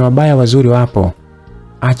maanisha kwenye wabaya wazuri wapo.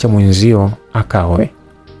 Acha mwenzio akaoe.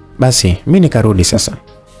 Basi mimi nikarudi sasa.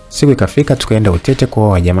 Siku ikafika tukaenda Utete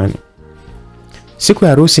kuoa jamani. Siku ya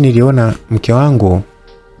harusi niliona mke wangu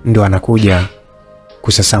ndo anakuja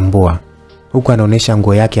kusasambua. Huku anaonesha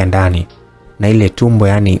nguo yake ya ndani na ile tumbo,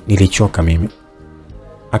 yani nilichoka mimi.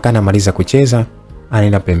 Akanamaliza kucheza,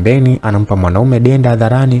 anaenda pembeni, anampa mwanaume denda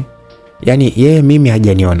hadharani. Yani yeye mimi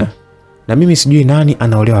hajaniona. Na mimi sijui nani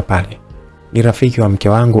anaolewa pale. Ni rafiki wa mke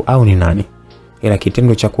wangu au ni nani? Ila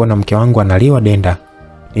kitendo cha kuona mke wangu analiwa denda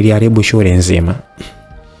niliharibu shule nzima.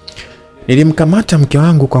 Nilimkamata mke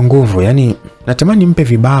wangu kwa nguvu, yani natamani mpe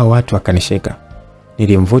vibao watu akanishika.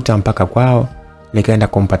 Nilimvuta mpaka kwao, nikaenda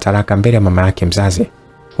kumpa talaka mbele ya mama yake mzazi.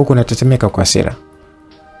 Huku natetemeka kwa hasira.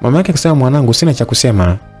 Mama yake akasema, mwanangu sina cha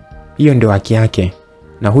kusema. Hiyo ndio haki yake.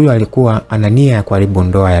 Na huyo alikuwa ana nia ya kuharibu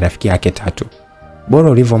ndoa ya rafiki yake Tatu. Bora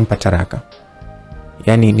ulivyompa talaka.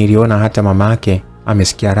 Yani niliona hata mama yake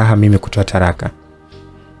amesikia raha mimi kutoa talaka.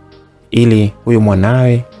 Ili huyu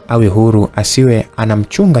mwanawe awe huru, asiwe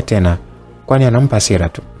anamchunga tena, kwani anampa hasira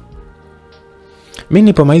tu. Mimi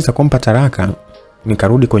nilipomaliza kumpa talaka,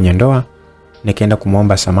 nikarudi kwenye ndoa, nikaenda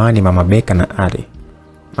kumuomba samani Mama Beka na Ali.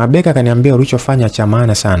 Mama Beka akaniambia ulichofanya cha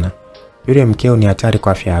maana sana. Yule mkeo ni hatari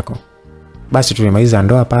kwa afya yako. Basi tulimaliza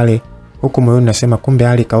ndoa pale, huku moyoni nasema kumbe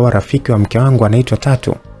Ali kaoa rafiki wa mke wangu anaitwa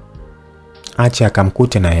Tatu. Acha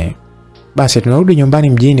akamkute na yeye. Basi tunarudi nyumbani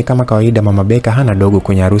mjini kama kawaida. Mama Beka hana dogo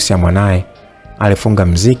kwenye harusi ya mwanae. Alifunga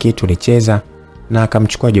mziki, tulicheza na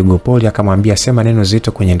akamchukua Jogoo Poli akamwambia sema neno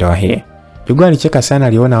zito kwenye ndoa hii. Jogoo alicheka sana,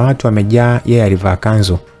 aliona watu wamejaa, yeye alivaa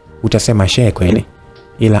kanzu. Utasema shehe kweli.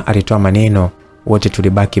 Ila alitoa maneno, wote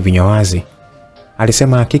tulibaki vinywa wazi.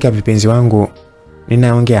 Alisema hakika vipenzi wangu,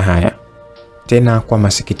 ninaongea haya tena kwa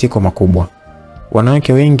masikitiko makubwa.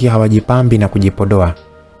 Wanawake wengi hawajipambi na kujipodoa,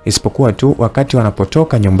 isipokuwa tu wakati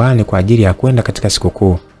wanapotoka nyumbani kwa ajili ya kwenda katika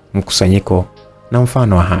sikukuu, mkusanyiko na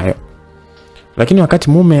mfano wa hayo. Lakini wakati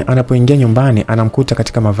mume anapoingia nyumbani anamkuta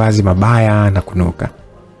katika mavazi mabaya na kunuka.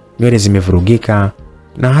 Nywele zimevurugika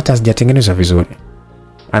na hata hazijatengenezwa vizuri.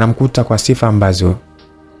 Anamkuta kwa sifa ambazo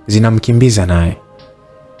zinamkimbiza naye.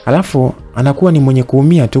 Halafu anakuwa ni mwenye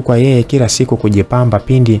kuumia tu kwa yeye kila siku kujipamba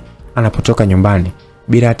pindi anapotoka nyumbani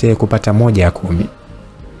bila hata kupata moja ya 10.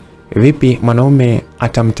 Vipi mwanaume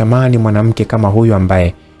atamtamani mwanamke kama huyu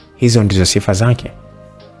ambaye hizo ndizo sifa zake?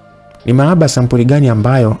 Ni mahaba sampuli gani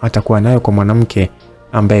ambayo atakuwa nayo kwa mwanamke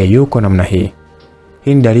ambaye yuko namna hii?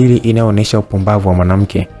 Hii ni dalili inayoonyesha upumbavu wa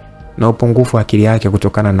mwanamke na upungufu wa akili yake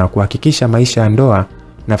kutokana na kuhakikisha maisha ya ndoa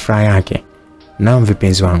na furaha yake. Naam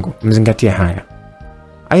vipenzi wangu, mzingatie haya.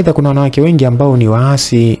 Aidha kuna wanawake wengi ambao ni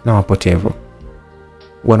waasi na wapotevu.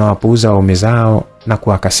 Wanawapuuza waume zao na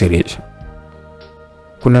kuwakasirisha.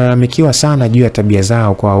 Kunalalamikiwa sana juu ya tabia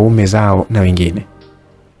zao kwa waume zao na wengine.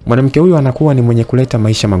 Mwanamke huyu anakuwa ni mwenye kuleta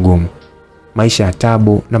maisha magumu, maisha ya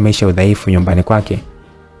taabu na maisha ya udhaifu nyumbani kwake,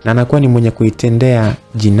 na anakuwa ni mwenye kuitendea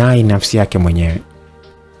jinai nafsi yake mwenyewe.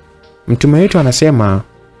 Mtume wetu anasema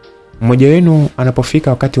mmoja wenu anapofika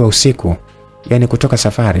wakati wa usiku, yani kutoka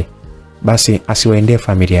safari, basi asiwaendee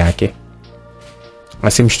familia yake.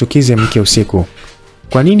 Asimshtukize mke usiku.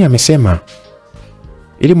 Kwa nini amesema?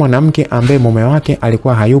 Ili mwanamke ambaye mume wake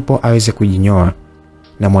alikuwa hayupo aweze kujinyoa,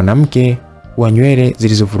 na mwanamke wa nywele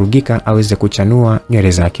zilizovurugika aweze kuchanua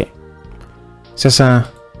nywele zake. Sasa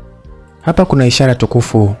hapa kuna ishara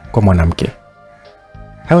tukufu kwa mwanamke.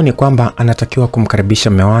 Hayo ni kwamba anatakiwa kumkaribisha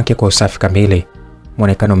mume wake kwa usafi kamili,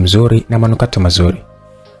 muonekano mzuri na manukato mazuri.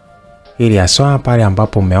 Ili aswa pale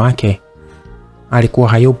ambapo mume wake alikuwa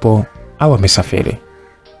hayupo au amesafiri.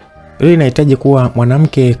 Hili linahitaji kuwa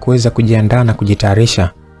mwanamke kuweza kujiandaa na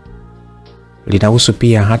kujitayarisha. Linahusu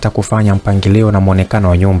pia hata kufanya mpangilio na muonekano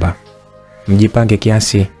wa nyumba. Mjipange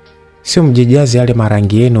kiasi, sio mjijaze yale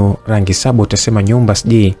marangi yenu, rangi 7 utasema nyumba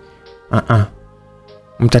siji.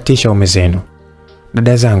 Mtatisha ume zenu.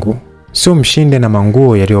 Dada zangu, sio mshinde na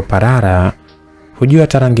manguo yaliyoparara. Hujua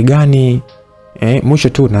hata rangi gani, mwisho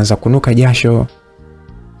tu unaanza kunuka jasho,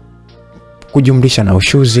 kujumlisha na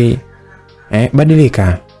ushuzi.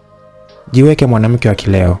 Badilika. Jiweke mwanamke wa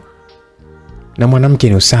kileo. Na mwanamke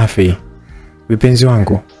ni usafi. Vipenzi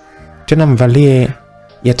wangu, tena mvalie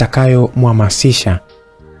yatakayo muhamasisha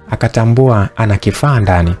akatambua ana kifaa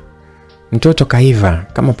ndani. Mtoto kaiva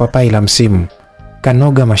kama papai la msimu,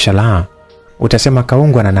 kanoga mashallah, utasema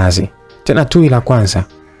kaungwa na nazi. Tena tui la kwanza.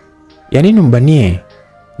 Ya nini mbanie?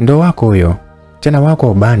 Ndo wako huyo, tena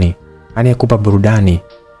wako ubani, anayekupa burudani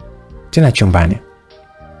tena chumbani.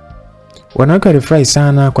 Wanawake walifurahi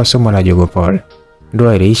sana kwa somo la Jogoo Poli.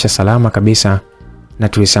 Ndoa iliisha salama kabisa na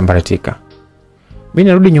tulisambaratika. Mimi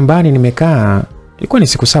narudi nyumbani nimekaa, ilikuwa ni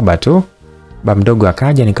siku 7 tu. Baba mdogo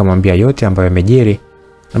akaja nikamwambia yote ambayo yamejiri.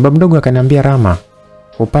 Na baba mdogo akaniambia, Rama,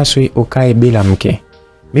 upaswi ukae bila mke.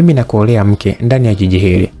 Mimi nakuolea mke ndani ya jiji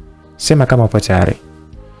hili. Sema kama upo tayari.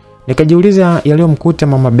 Nikajiuliza yaliyomkuta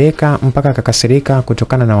mama Beka mpaka akakasirika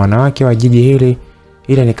kutokana na wanawake wa jiji hili,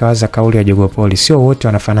 ila nikawaza kauli ya Jogoo Poli sio wote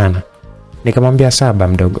wanafanana. Nikamwambia sawa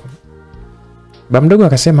baba mdogo. Baba mdogo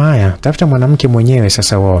akasema haya, tafuta mwanamke mwenyewe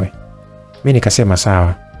sasa uoe. Mimi nikasema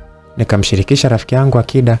sawa. Nikamshirikisha rafiki yangu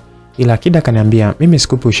Akida, ila Akida akaniambia mimi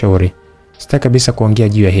sikupi ushauri. Sitaki kabisa kuongea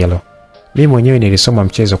juu ya hilo. Mimi mwenyewe nilisoma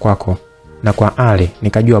mchezo kwako na kwa Ali,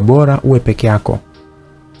 nikajua bora uwe peke yako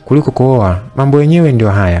kuliko kuoa. Mambo yenyewe ndio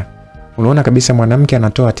haya. Unaona kabisa mwanamke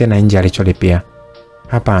anatoa tena nje alicholipia.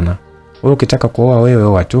 Hapana. Wewe ukitaka kuoa wewe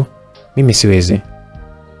oa tu. Mimi siwezi.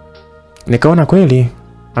 Nikaona kweli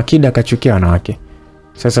Akida akachukia wanawake.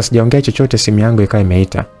 Sasa sijaongea chochote, simu yangu ikawa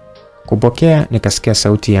imeita. Kupokea nikasikia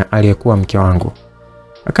sauti ya aliyekuwa mke wangu.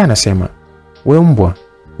 Akanasema, "Wewe mbwa,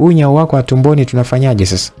 huyu nyau wako wa tumboni tunafanyaje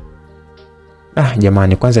sasa?"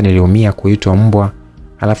 Jamani, kwanza niliumia kuitwa mbwa,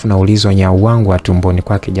 halafu naulizwa nyau wangu wa tumboni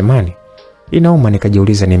kwake jamani. Inauma.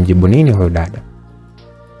 Nikajiuliza nimjibu nini huyo dada.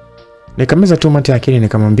 Nikameza tu mate akili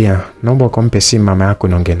nikamwambia, "Naomba ukampe simu mama yako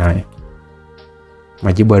niongee naye."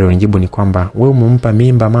 Majibu aliyonijibu ni kwamba, "Wewe umempa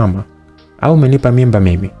mimba mama au umenipa mimba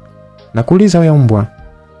mimi?" Nakuuliza wewe mbwa.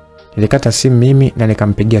 Nilikata simu mimi na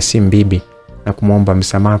nikampigia simu bibi na kumuomba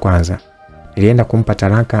msamaha kwanza. Nilienda kumpa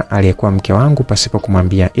talaka aliyekuwa mke wangu pasipo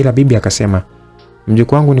kumwambia, ila bibi akasema,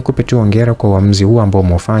 "Mjukuu wangu, nikupe tu hongera kwa uamuzi huu ambao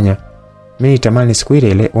umeufanya. Mimi nitamani siku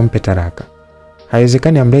ile umpe talaka.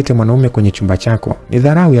 Haiwezekani amlete mwanaume kwenye chumba chako. Ni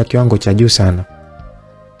dharau ya kiwango cha juu sana."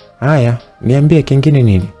 "Haya, niambie kingine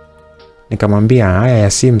nini?" Nikamwambia haya ya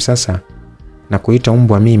simu sasa na kuita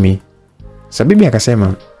mbwa mimi. Sabibi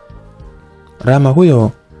akasema, "Rama,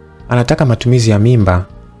 huyo anataka matumizi ya mimba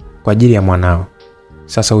kwa ajili ya mwanao.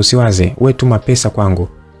 Sasa usiwaze, wewe tuma pesa kwangu.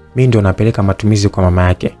 Mimi ndio napeleka matumizi kwa mama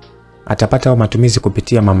yake. Atapata hayo matumizi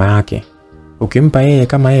kupitia mama yake. Ukimpa yeye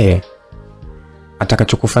kama yeye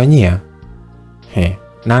atakachokufanyia,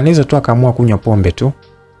 na anaweza tu akaamua kunywa pombe tu."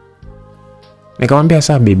 Nikamwambia,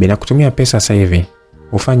 "Sawa bibi, nakutumia pesa sasa hivi.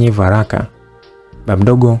 Ufanye hivyo haraka. Baba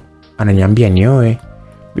mdogo ananiambia nioe."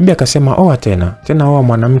 Bibi akasema, "Oa tena oa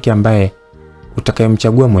mwanamke ambaye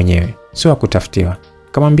utakayemchagua mwenyewe, sio kutafutiwa."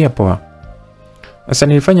 Nikamwambia, "Poa." Sasa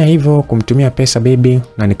nilifanya hivyo kumtumia pesa bibi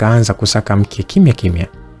na nikaanza kusaka mke kimya kimya.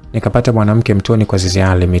 Nikapata mwanamke mtoni kwa zizi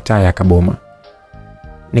yale mitaa ya Kaboma.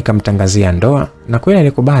 Nikamtangazia ndoa na kweli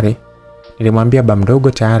alikubali. Nilimwambia baba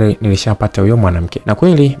mdogo tayari nilishapata huyo mwanamke. Na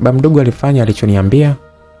kweli baba mdogo alifanya alichoniambia,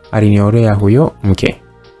 aliniorea huyo mke.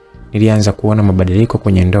 Nilianza kuona mabadiliko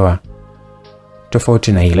kwenye ndoa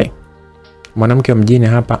tofauti na ile. Mwanamke wa mjini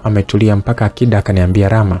hapa ametulia mpaka Akida akaniambia,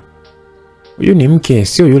 "Rama, huyu ni mke,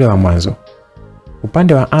 sio yule wa mwanzo."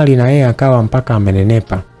 Upande wa Ali na yeye akawa mpaka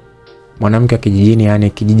amenenepa. Mwanamke wa kijijini, yani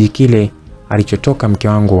kijiji kile alichotoka mke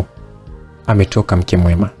wangu, ametoka mke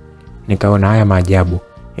mwema. Nikaona haya maajabu.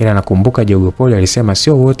 Ila nakumbuka Jogopoli alisema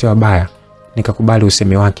sio wote wabaya. Nikakubali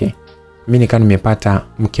usemi wake. Mimi nikaa nimepata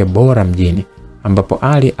mke bora mjini, ambapo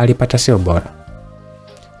Ali alipata sio bora.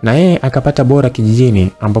 Na yeye akapata bora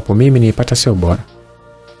kijijini, ambapo mimi nilipata sio bora.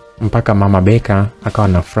 Mpaka mama Beka akawa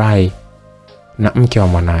na furahi na mke wa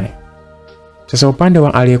mwanae. Sasa upande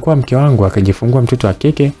wa aliyekuwa mke wangu akajifungua mtoto wa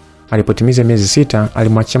kike. Alipotimiza miezi 6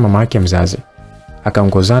 alimwachia mama yake mzazi.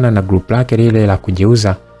 Akaongozana na group lake lile la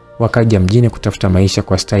kujiuza, wakaja mjini kutafuta maisha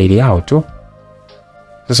kwa staili yao tu.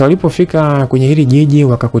 Sasa walipofika kwenye hili jiji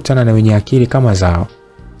wakakutana na wenye akili kama zao.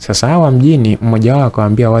 Sasa hawa mjini, mmoja wao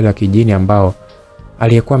akawaambia wale wa kijijini ambao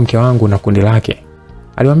aliyekuwa mke wangu na kundi lake.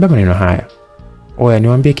 Aliwaambia maneno haya, "Oya,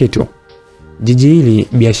 niwaambie kitu. Jiji hili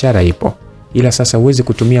biashara ipo. Ila sasa uwezi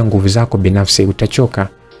kutumia nguvu zako binafsi, utachoka.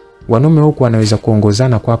 Wanaume huku wanaweza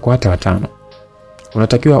kuongozana kwako hata 5.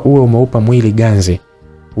 Unatakiwa uwe umeupa mwili ganzi,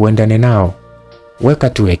 uendane nao. Weka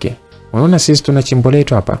tuweke. Unaona sisi tuna chimbo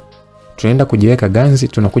letu hapa. Tunaenda kujiweka ganzi,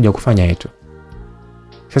 tunakuja kufanya yetu."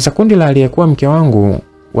 Sasa kundi la aliyekuwa mke wangu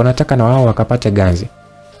wanataka na wao wakapate ganzi.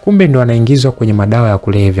 Kumbe ndo wanaingizwa kwenye madawa ya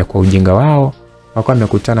kulevya kwa ujinga wao. Wakawa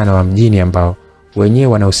wamekutana na wa mjini ambao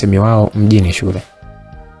wenyewe wana usemi wao mjini shule.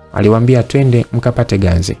 Aliwaambia, "Twende mkapate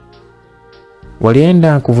ganzi."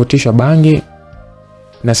 Walienda kuvutishwa bangi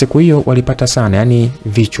na siku hiyo walipata sana, yani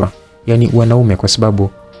vichwa, yani wanaume, kwa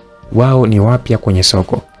sababu wao ni wapya kwenye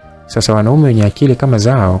soko. Sasa wanaume wenye akili kama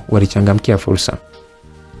zao walichangamkia fursa.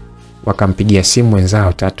 Wakampigia simu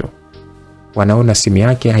wenzao 3. Wanaona simu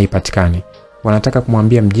yake haipatikani. Wanataka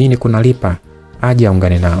kumwambia mjini kunalipa aje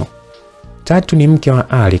aungane nao. 3 ni mke wa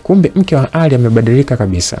Ali. Kumbe mke wa Ali amebadilika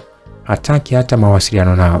kabisa. Hataki hata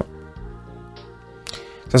mawasiliano nao.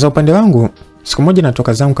 Sasa upande wangu, siku moja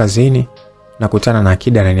natoka zangu kazini na kutana na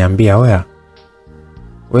Akida ananiambia, "Oya,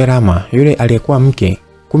 we Rama, yule aliyekuwa mke,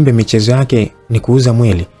 kumbe michezo yake ni kuuza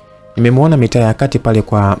mwili. Nimemuona mitaa ya kati pale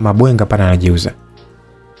kwa mabwenga pale anajiuza."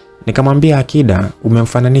 Nikamwambia, "Akida,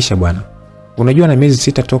 umemfananisha bwana. Unajua na miezi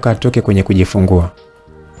 6 toka atoke kwenye kujifungua."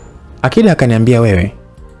 Akida akaniambia, "Wewe,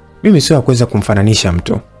 mimi sio kuweza kumfananisha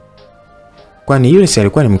mtu. Kwani yule si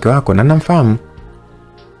alikuwa ni mke wako na namfahamu.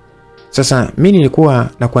 Sasa mimi nilikuwa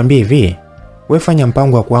nakwambia hivi, wewe fanya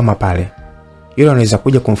mpango wa kuhama pale. Yule anaweza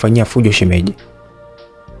kuja kumfanyia fujo shemeji.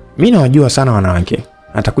 Mimi nawajua sana wanawake.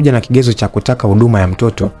 Atakuja na kigezo cha kutaka huduma ya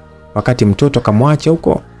mtoto, wakati mtoto kamwacha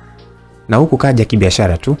huko. Na huku kaja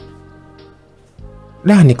kibiashara tu."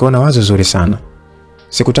 Nikaona wazo zuri sana.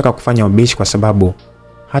 Sikutaka kufanya ubishi kwa sababu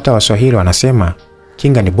hata Waswahili wanasema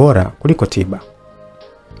kinga ni bora kuliko tiba.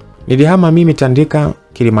 Nilihama mimi Tandika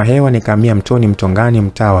Kilimahewa nikahamia Mtoni Mtongani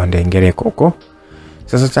mtaa wa Ndengereko huko.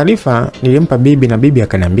 Sasa taarifa nilimpa bibi na bibi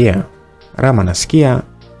akaniambia, "Rama, nasikia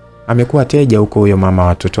amekuwa teja huko huyo mama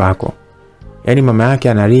watoto wako. Yaani mama yake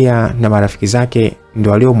analia na marafiki zake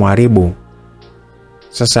ndio waliomharibu.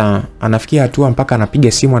 Sasa anafikia hatua mpaka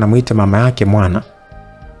anapiga simu anamuita mama yake mwana.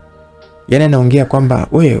 Yaani anaongea kwamba,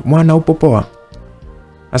 'We mwana, upo poa?'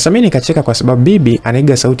 Sasa mimi nikacheka kwa sababu bibi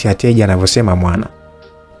anaiga sauti ya teja anavyosema mwana.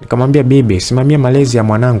 Nikamwambia, "Bibi, simamia malezi ya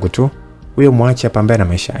mwanangu tu. Huyo muache apambane na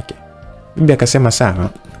maisha yake." Bibi akasema sawa.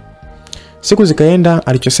 Siku zikaenda,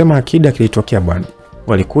 alichosema Akida kilitokea bwana.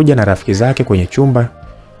 Walikuja na rafiki zake kwenye chumba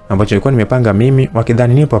ambacho nilikuwa nimepanga mimi,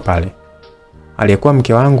 wakidhani nipo pale. Aliyekuwa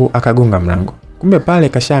mke wangu akagonga mlango. Kumbe pale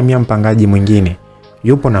kashahamia mpangaji mwingine,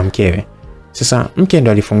 yupo na mkewe. Sasa mke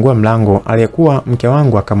ndo alifungua mlango, aliyekuwa mke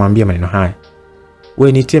wangu akamwambia maneno haya: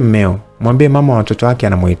 "Wewe nitie mmeo, mwambie mama wa watoto wake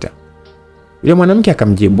anamuita." Yule mwanamke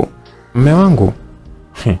akamjibu: "Mme wangu?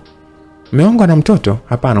 Mme wangu ana mtoto?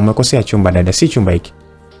 Hapana, umekosea chumba dada, si chumba hiki."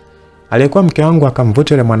 Aliyekuwa mke wangu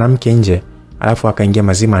akamvuta yule mwanamke nje, alafu akaingia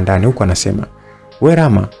mazima ndani huko anasema: "We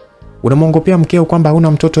Rama, unamwongopea mkeo kwamba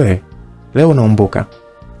huna mtoto wewe? Leo unaumbuka."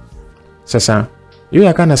 Sasa yule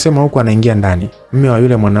akawa anasema huko anaingia ndani. Mume wa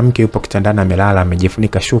yule mwanamke yupo kitandani amelala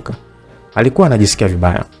amejifunika shuka. Alikuwa anajisikia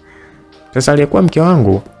vibaya. Sasa aliyekuwa mke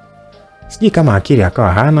wangu siji kama akili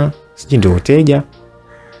akawa hana, siji ndio uteja,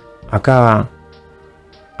 akawa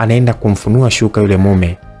anaenda kumfunua shuka yule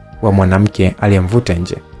mume wa mwanamke aliyemvuta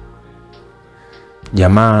nje.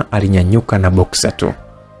 Jamaa alinyanyuka na boksa tu.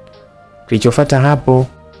 Kilichofuata hapo,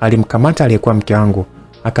 alimkamata aliyekuwa mke wangu,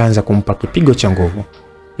 akaanza kumpa kipigo cha nguvu.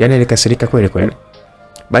 Yaani alikasirika kweli kweli.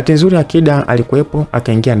 Bahati nzuri Akida alikuwepo,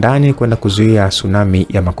 akaingia ndani kwenda kuzuia tsunami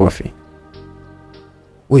ya makofi.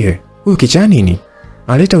 "Huyu kichaa nini?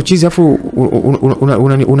 Analeta uchizi afu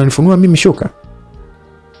unanifunua mimi shuka?"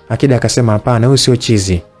 Akida akasema hapana, huyu sio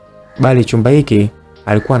chizi, bali chumba hiki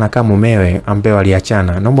alikuwa anakaa mumewe ambaye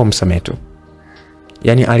waliachana, naomba msamehe tu.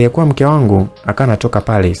 Yaani aliyekuwa mke wangu akawa anatoka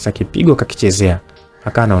pale, sasa kipigo kakichezea,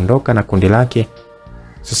 akawa anaondoka na kundi lake.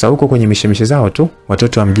 Sasa huko kwenye mishemishe zao tu,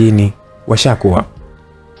 watoto wa mjini washakuwa.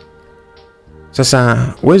 Sasa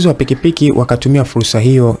wezi wa pikipiki wakatumia fursa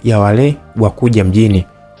hiyo ya wale wa kuja mjini,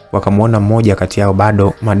 wakamuona mmoja kati yao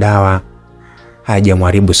bado madawa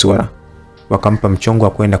hayajamharibu sura. Wakampa mchongo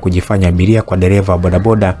wa kwenda kujifanya abiria kwa dereva wa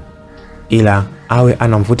bodaboda, ila awe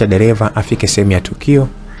anamvuta dereva afike sehemu ya tukio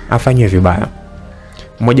afanywe vibaya.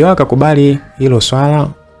 Mmoja wao akakubali hilo swala,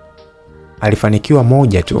 alifanikiwa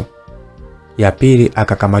moja tu. Ya pili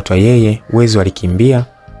akakamatwa yeye, wezi walikimbia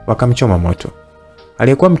wakamchoma moto.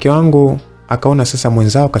 Aliyekuwa mke wangu akaona sasa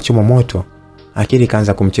mwenzao kachoma moto, akili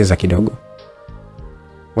kaanza kumcheza kidogo.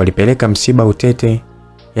 Walipeleka msiba Utete.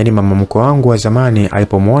 Yaani mama mkwe wangu wa zamani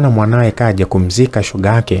alipomuona mwanae kaja kumzika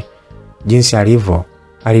shoga yake, jinsi alivyo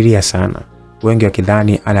alilia sana. Wengi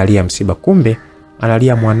wakidhani analia msiba, kumbe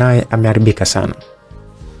analia mwanae ameharibika sana.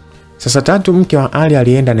 Sasa Tatu mke wa Ali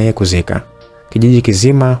alienda na yeye kuzika. Kijiji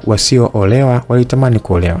kizima wasioolewa walitamani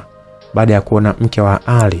kuolewa baada ya kuona mke wa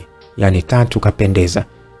Ali, yani Tatu kapendeza,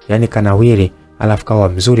 yani kanawili, alafu kawa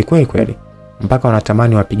mzuri kweli kweli, mpaka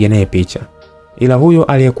wanatamani wapige naye picha. Ila huyo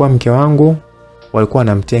aliyekuwa mke wangu walikuwa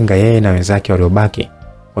wanamtenga yeye na wenzake waliobaki.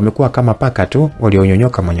 Wamekuwa kama paka tu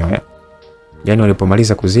walionyonyoka manyoya. Yani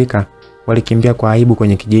walipomaliza kuzika, walikimbia kwa aibu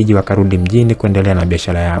kwenye kijiji, wakarudi mjini kuendelea na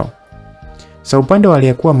biashara yao. Sasa upande wa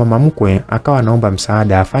aliyekuwa mama mkwe akawa anaomba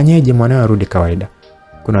msaada, afanyeje mwanae arudi kawaida.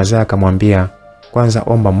 Kuna wazee akamwambia, kwanza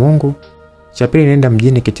omba Mungu, cha pili nenda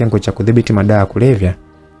mjini kitengo cha kudhibiti madawa ya kulevya,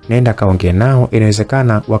 nenda kaongee nao,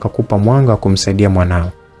 inawezekana wakakupa mwanga wa kumsaidia mwanao,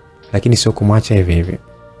 lakini sio kumwacha hivi hivi.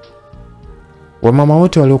 Wamama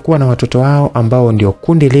wote waliokuwa na watoto wao ambao ndio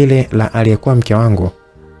kundi lile la aliyekuwa mke wangu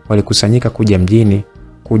walikusanyika kuja mjini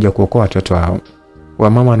kuja kuokoa watoto wao.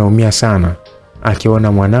 Wamama wanaumia sana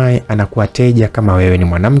akiona mwanae anakuwa teja. Kama wewe ni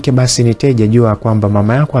mwanamke basi ni teja, jua kwamba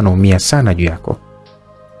mama yako anaumia sana juu yako.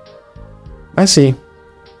 Basi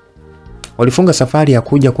walifunga safari ya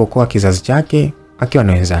kuja kuokoa kizazi chake akiwa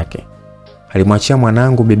na wenzake. Alimwachia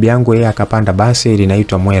mwanangu bibi yangu, yeye akapanda basi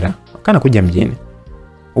linaitwa Mwera akana kuja mjini.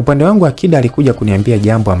 Upande wangu Akida alikuja kuniambia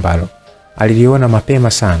jambo ambalo aliliona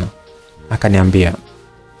mapema sana. Akaniambia,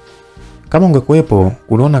 kama ungekuepo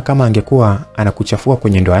unaona kama angekuwa anakuchafua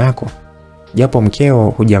kwenye ndoa yako, japo mkeo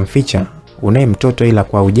hujamficha, unaye mtoto, ila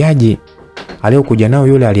kwa ujaji aliyokuja nao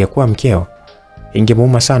yule aliyekuwa mkeo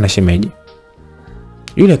ingemuuma sana shemeji.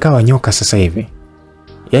 Yule kawa nyoka sasa hivi,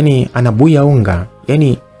 yani anabuya unga,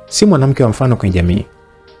 yani si mwanamke wa mfano kwenye jamii.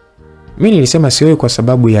 Mimi nilisema sioi kwa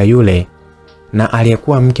sababu ya yule na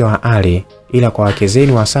aliyekuwa mke wa Ali, ila kwa wake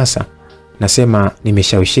zenu wa sasa nasema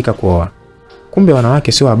nimeshawishika kuoa. Kumbe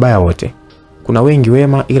wanawake sio wabaya wote, kuna wengi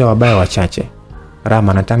wema ila wabaya wachache.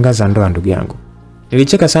 Rama natangaza ndoa ndugu yangu.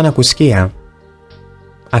 Nilicheka sana kusikia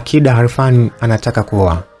Akida Harfan anataka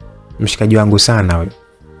kuoa. Mshikaji wangu sana huyo.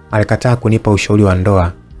 Alikataa kunipa ushauri wa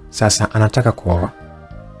ndoa, sasa anataka kuoa.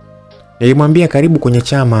 Nilimwambia karibu kwenye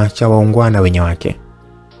chama cha waungwana wenye wake.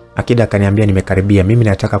 Akida akaniambia nimekaribia, mimi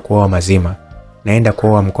nataka kuoa mazima, naenda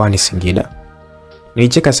kuoa mkoani Singida.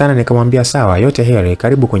 Nilicheka sana nikamwambia sawa, yote heri,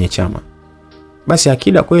 karibu kwenye chama. Basi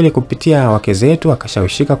Akida kweli kupitia wake zetu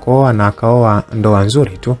akashawishika kuoa na akaoa ndoa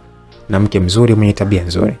nzuri tu, na mke mzuri mwenye tabia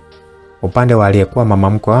nzuri. Upande wa aliyekuwa mama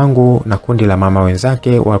mkwe wangu na kundi la mama wenzake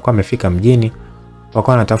walikuwa wamefika mjini,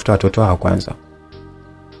 wakawa wanatafuta watoto wao kwanza.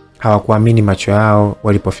 Hawakuamini macho yao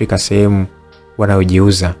walipofika sehemu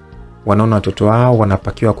wanaojiuza. Wanaona watoto wao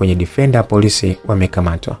wanapakiwa kwenye defender, polisi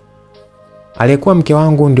wamekamatwa. Aliyekuwa mke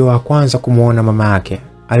wangu ndio wa kwanza kumuona mama yake.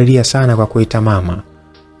 Alilia sana kwa kuita mama,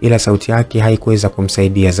 ila sauti yake haikuweza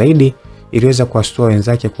kumsaidia zaidi, iliweza kuwashtua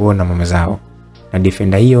wenzake kuona mama zao. Na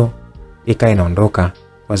defender hiyo ikawa inaondoka,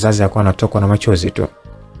 wazazi wakawa wanatokwa na machozi tu.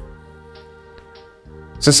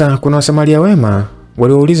 Sasa kuna wasamaria wema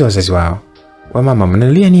waliouliza wazazi wao, "Wa mama,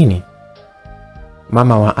 mnalia nini?"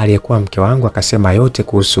 Mama wa aliyekuwa mke wangu akasema yote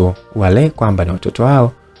kuhusu wale, kwamba ni watoto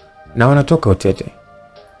wao na wanatoka Utete.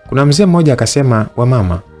 Kuna mzee mmoja akasema, "Wa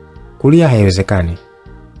mama, kulia haiwezekani,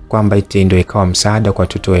 kwamba iti ndio ikawa msaada kwa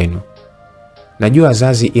watoto wenu. Najua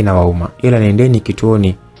wazazi inawauma, ila nendeni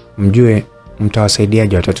kituoni mjue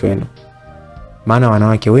mtawasaidiaje watoto wenu. Maana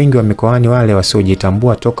wanawake wengi wa mikoani wale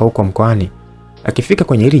wasiojitambua toka huko mkoani, akifika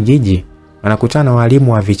kwenye hili jiji anakutana na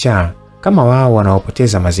walimu wa vichaa kama wao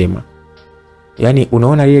wanaopoteza mazima." Yaani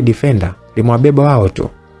unaona ile defender limwabeba wao tu,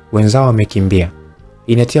 wenzao wamekimbia.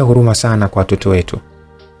 Inatia huruma sana kwa watoto wetu.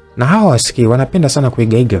 Na hawa wasikii wanapenda sana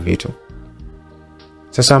kuigaiga vitu.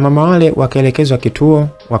 Sasa mama wale wakaelekezwa kituo,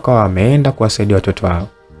 wakawa wameenda kuwasaidia watoto wao.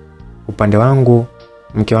 Upande wangu,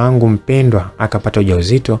 mke wangu mpendwa akapata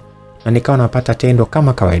ujauzito na nikawa napata tendo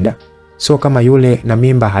kama kawaida. Sio kama yule, na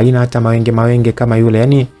mimba haina hata mawenge kama yule.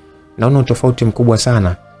 Yaani naona tofauti mkubwa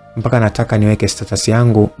sana, mpaka nataka niweke status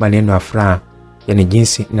yangu maneno ya furaha, yani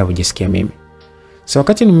jinsi ninavyojisikia mimi. So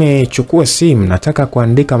wakati nimechukua simu nataka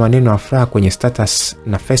kuandika maneno ya furaha kwenye status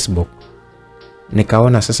na Facebook,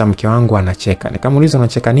 nikaona sasa mke wangu anacheka. Nikamuuliza,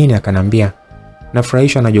 "Unacheka nini?" Akanambia,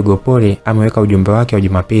 "Nafurahishwa na Jogopole ameweka ujumbe wake wa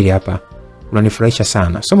Jumapili hapa. Unanifurahisha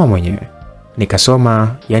sana. Soma mwenyewe."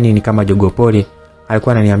 Nikasoma, yani ni kama Jogopole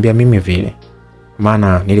alikuwa ananiambia mimi vile.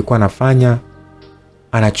 Maana nilikuwa nafanya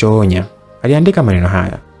anachoonya. Aliandika maneno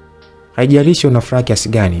haya: "Haijalishi unafurahi kiasi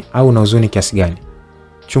gani au una huzuni kiasi gani,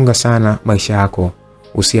 chunga sana maisha yako,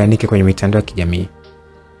 usianike kwenye mitandao ya kijamii.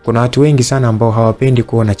 Kuna watu wengi sana ambao hawapendi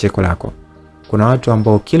kuona cheko lako. Kuna watu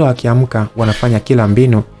ambao kila wakiamka wanafanya kila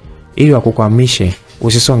mbinu ili wakukwamishe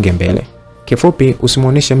usisonge mbele. Kifupi,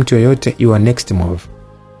 usimuoneshe mtu yoyote your next move.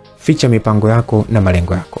 Ficha mipango yako na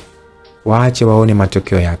malengo yako. Waache waone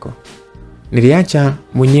matokeo yako." Niliacha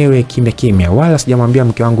mwenyewe kimya kimya, wala sijamwambia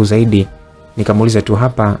mke wangu zaidi. Nikamuuliza tu,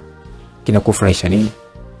 "Hapa kinakufurahisha nini?"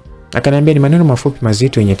 Akaniambia, "Ni maneno mafupi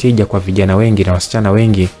mazito yenye tija kwa vijana wengi na wasichana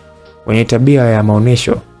wengi wenye tabia ya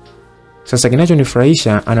maonesho. Sasa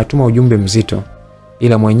kinachonifurahisha, anatuma ujumbe mzito,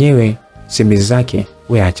 ila mwenyewe simulizi zake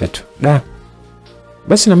wewe acha tu." Da.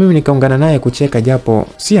 Basi na mimi nikaungana naye kucheka, japo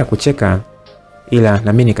si ya kucheka, ila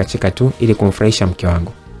na mimi nikacheka tu ili kumfurahisha mke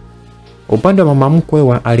wangu. Upande wa mama mkwe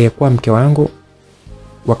wa aliyekuwa mke wangu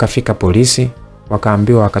wakafika polisi,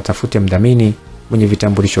 wakaambiwa wakatafute mdhamini mwenye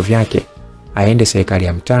vitambulisho vyake, aende serikali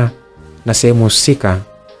ya mtaa na sehemu husika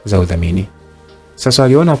za udhamini. Sasa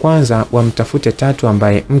waliona kwanza wamtafute Tatu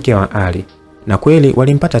ambaye mke wa Ali, na kweli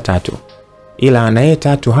walimpata Tatu. Ila na yeye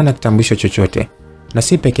Tatu hana kitambulisho chochote, na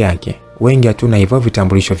si peke yake, wengi hatuna hivyo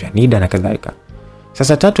vitambulisho vya NIDA na kadhalika.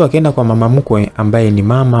 Sasa Tatu akaenda kwa mama mkwe ambaye ni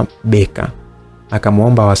mama Beka,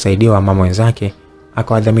 akamuomba wasaidie wa mama wenzake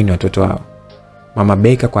akawadhamini watoto wao. Mama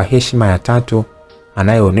Beka kwa heshima ya Tatu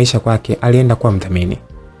anayeonesha kwake alienda kwa mdhamini.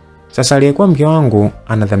 Sasa aliyekuwa mke wangu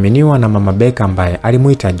anadhaminiwa na mama Beka ambaye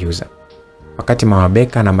alimuita Juza. Wakati mama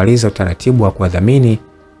Beka anamaliza utaratibu wa kuwadhamini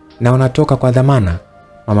na unatoka kwa dhamana,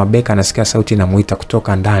 mama Beka anasikia sauti inamuita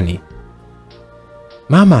kutoka ndani,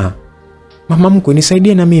 "Mama, mama mkwe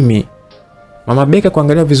nisaidie na mimi." Mama Beka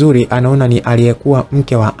kuangalia vizuri anaona ni aliyekuwa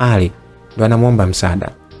mke wa Ali ndio anamuomba msaada.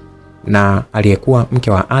 Na aliyekuwa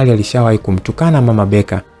mke wa Ali alishawahi kumtukana mama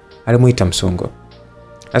Beka, alimuita msongo.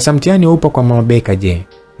 Sasa mtihani upo kwa mama Beka, je,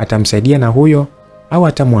 atamsaidia na huyo au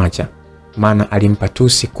atamwacha? Maana alimpa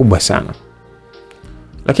tusi kubwa sana.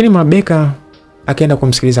 Lakini mama Beka akaenda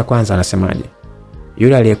kumsikiliza kwanza anasemaje.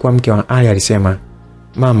 Yule aliyekuwa mke wa Ali alisema,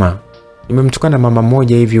 "Mama, nimemtukana mama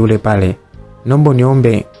mmoja hivi yule pale. Naomba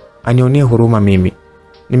niombe anionee huruma mimi.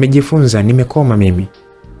 Nimejifunza, nimekoma mimi.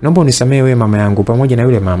 Naomba unisamehe wewe mama yangu pamoja na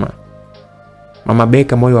yule mama." Mama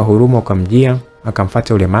Beka moyo wa huruma ukamjia,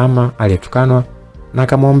 akamfuata yule mama aliyetukanwa na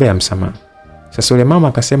akamwombea msamaha. Sasa yule mama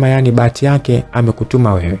akasema, "Yani bahati yake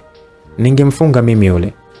amekutuma wewe. Ningemfunga mimi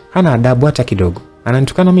yule. Hana adabu hata kidogo.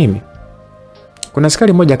 Ananitukana mimi." Kuna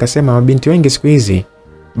askari mmoja akasema, "Mabinti wengi siku hizi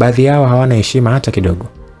baadhi yao hawana heshima hata kidogo.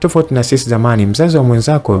 Tofauti na sisi zamani, mzazi wa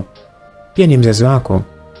mwenzako pia ni mzazi wako.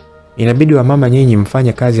 Inabidi wa mama nyinyi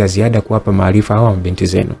mfanye kazi ya ziada kuwapa maarifa hawa mabinti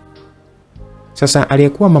zenu." Sasa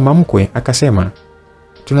aliyekuwa mama mkwe akasema,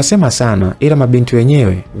 tunasema sana ila mabinti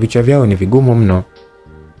wenyewe vichwa vyao ni vigumu mno.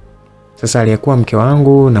 Sasa aliyekuwa mke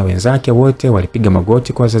wangu na wenzake wote walipiga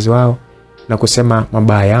magoti kwa wazazi wao na kusema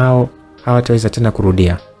mabaya yao hawataweza tena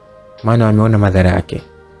kurudia, maana wameona madhara yake.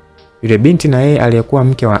 Yule binti na yeye aliyekuwa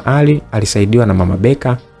mke wa Ali alisaidiwa na mama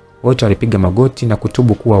Beka, wote walipiga magoti na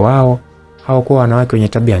kutubu kuwa wao hawakuwa wanawake wenye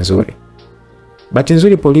tabia nzuri. Bahati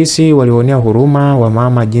nzuri polisi walionea huruma wa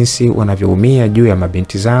mama jinsi wanavyoumia juu ya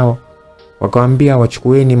mabinti zao. Wakawaambia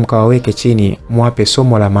wachukueni mkawaweke chini, muwape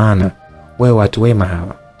somo la maana, wewe watu wema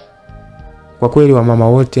hawa. Kwa kweli wamama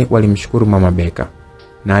wote walimshukuru mama Beka,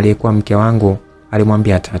 na aliyekuwa mke wangu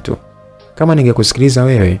alimwambia Tatu, kama ningekusikiliza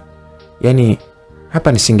wewe, yani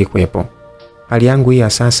hapa nisingekuepo. Hali yangu hii ya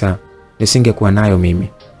sasa nisingekuwa nayo mimi.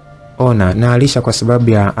 Ona, naalisha kwa sababu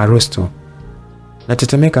ya Arosto.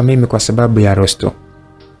 Natetemeka mimi kwa sababu ya Arosto.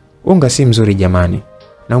 Unga si mzuri jamani,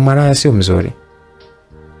 na umaraya sio mzuri.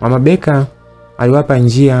 Mama Beka aliwapa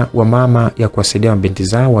njia wa mama ya kuwasaidia mabinti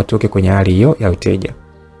zao watoke kwenye hali hiyo ya uteja.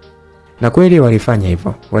 Na kweli walifanya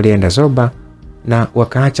hivyo. Walienda Zoba na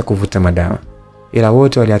wakaacha kuvuta madawa. Ila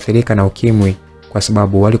wote waliathirika na ukimwi kwa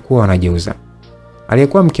sababu walikuwa wanajiuza.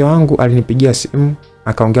 Aliyekuwa mke wangu alinipigia simu,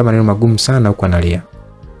 akaongea maneno magumu sana huko analia.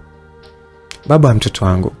 Baba mtoto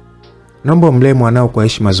wangu, naomba umlee mwanao kwa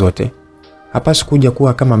heshima zote. Hapaswi kuja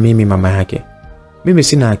kuwa kama mimi mama yake. Mimi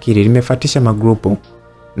sina akili, nimefatisha magrupu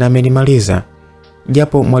na amenimaliza.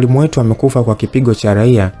 Japo mwalimu wetu amekufa kwa kipigo cha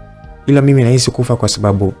raia, ila mimi nahisi kufa kwa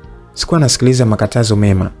sababu sikuwa nasikiliza makatazo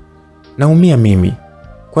mema. Naumia mimi,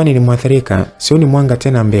 kwani nilimwathirika, sioni mwanga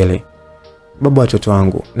tena mbele. Baba watoto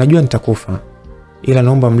wangu, najua nitakufa, ila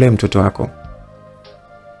naomba mlee mtoto wako.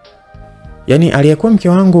 Yani aliyekuwa mke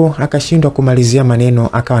wangu akashindwa kumalizia maneno,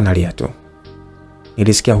 akawa analia tu.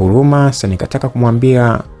 Nilisikia huruma, sasa nikataka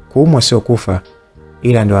kumwambia kuumwa sio kufa,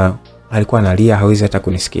 ila ndo alikuwa analia, hawezi hata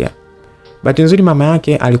kunisikia. Bahati nzuri mama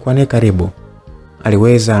yake alikuwa naye karibu.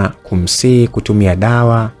 Aliweza kumsii kutumia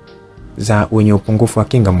dawa za wenye upungufu wa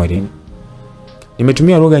kinga mwilini.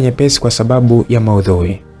 Nimetumia lugha nyepesi kwa sababu ya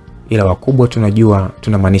maudhui, ila wakubwa tunajua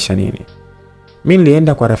tunamaanisha nini. Mimi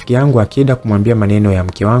nilienda kwa rafiki yangu Akida kumwambia maneno ya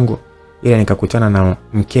mke wangu, ila nikakutana na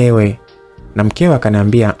mkewe, na mkewe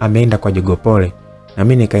akaniambia ameenda kwa Jogopole, na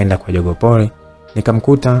mimi nikaenda kwa Jogopole,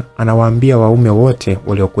 nikamkuta anawaambia waume wote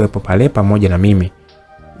waliokuepo pale pamoja na mimi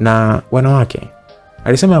na wanawake.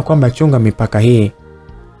 Alisema kwamba chunga mipaka hii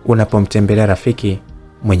unapomtembelea rafiki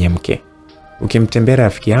mwenye mke. Ukimtembelea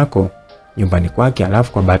rafiki yako nyumbani kwake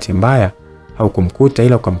alafu kwa bahati mbaya au kumkuta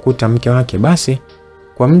ila ukamkuta mke wake, basi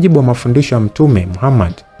kwa mjibu wa mafundisho ya Mtume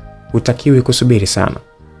Muhammad hutakiwi kusubiri sana.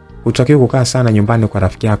 Hutakiwi kukaa sana nyumbani kwa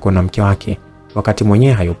rafiki yako na mke wake wakati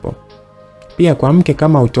mwenyewe hayupo. Pia kwa mke,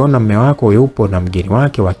 kama utaona mume wako yupo na mgeni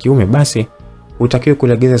wake wa kiume, basi hutakiwi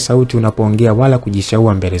kulegeza sauti unapoongea wala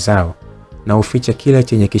kujishaua mbele zao, na ufiche kile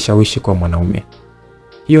chenye kishawishi kwa mwanaume.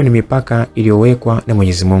 Hiyo ni mipaka iliyowekwa na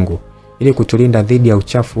Mwenyezi Mungu ili kutulinda dhidi ya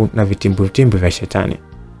uchafu na vitimbu vya shetani.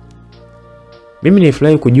 Mimi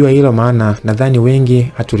nilifurahi kujua hilo, maana nadhani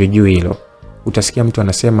wengi hatulijui hilo. Utasikia mtu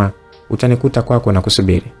anasema utanikuta kwako na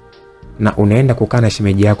kusubiri, na unaenda kukaa na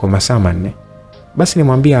shemeji yako masaa 4. Basi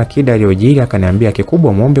nimwambia Akida aliyojiri, akaniambia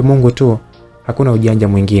kikubwa muombe Mungu tu, hakuna ujanja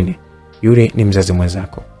mwingine, yule ni mzazi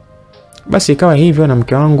mwenzako. Basi ikawa hivyo, na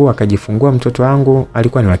mke wangu akajifungua mtoto wangu,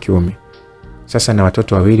 alikuwa ni wa kiume. Sasa na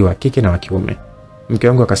watoto wawili wa kike na wa kiume. Mke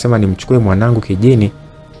wangu akasema nimchukue mwanangu kijini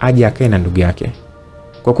aje akae na ndugu yake.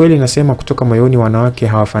 Kwa kweli nasema kutoka moyoni, wanawake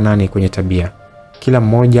hawafanani kwenye tabia, kila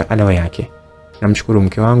mmoja ana yake. Namshukuru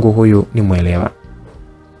mke wangu, huyu ni muelewa.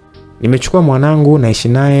 Nimechukua mwanangu naishi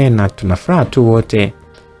naye na tunafuraha tu wote,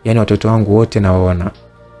 yani watoto wangu wote nawaona.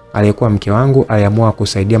 Aliyekuwa mke wangu aliamua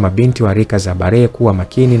kusaidia mabinti wa rika za barehe kuwa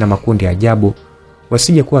makini na makundi ya ajabu,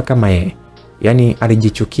 wasije kuwa kama yeye. Yani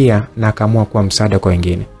alijichukia na akaamua kuwa msaada kwa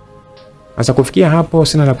wengine. Sasa kufikia hapo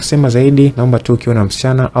sina la kusema zaidi, naomba tu ukiona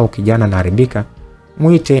msichana au kijana anaharibika,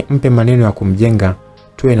 muite, mpe maneno ya kumjenga,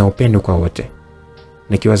 tuwe na upendo kwa wote.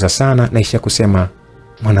 Nikiwaza sana naisha kusema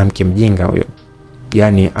mwanamke mjinga huyo,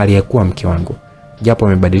 yani aliyekuwa mke wangu. Japo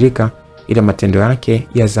amebadilika, ila matendo yake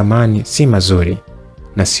ya zamani si mazuri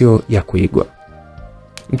na sio ya kuigwa.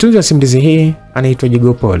 Mtunzi wa simulizi hii anaitwa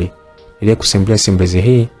Jogopole. Ile kusimulia simulizi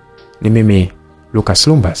hii ni mimi Lucas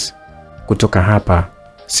Lumbas kutoka hapa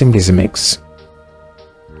Simulizi Mix.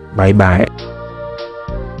 Bye bye.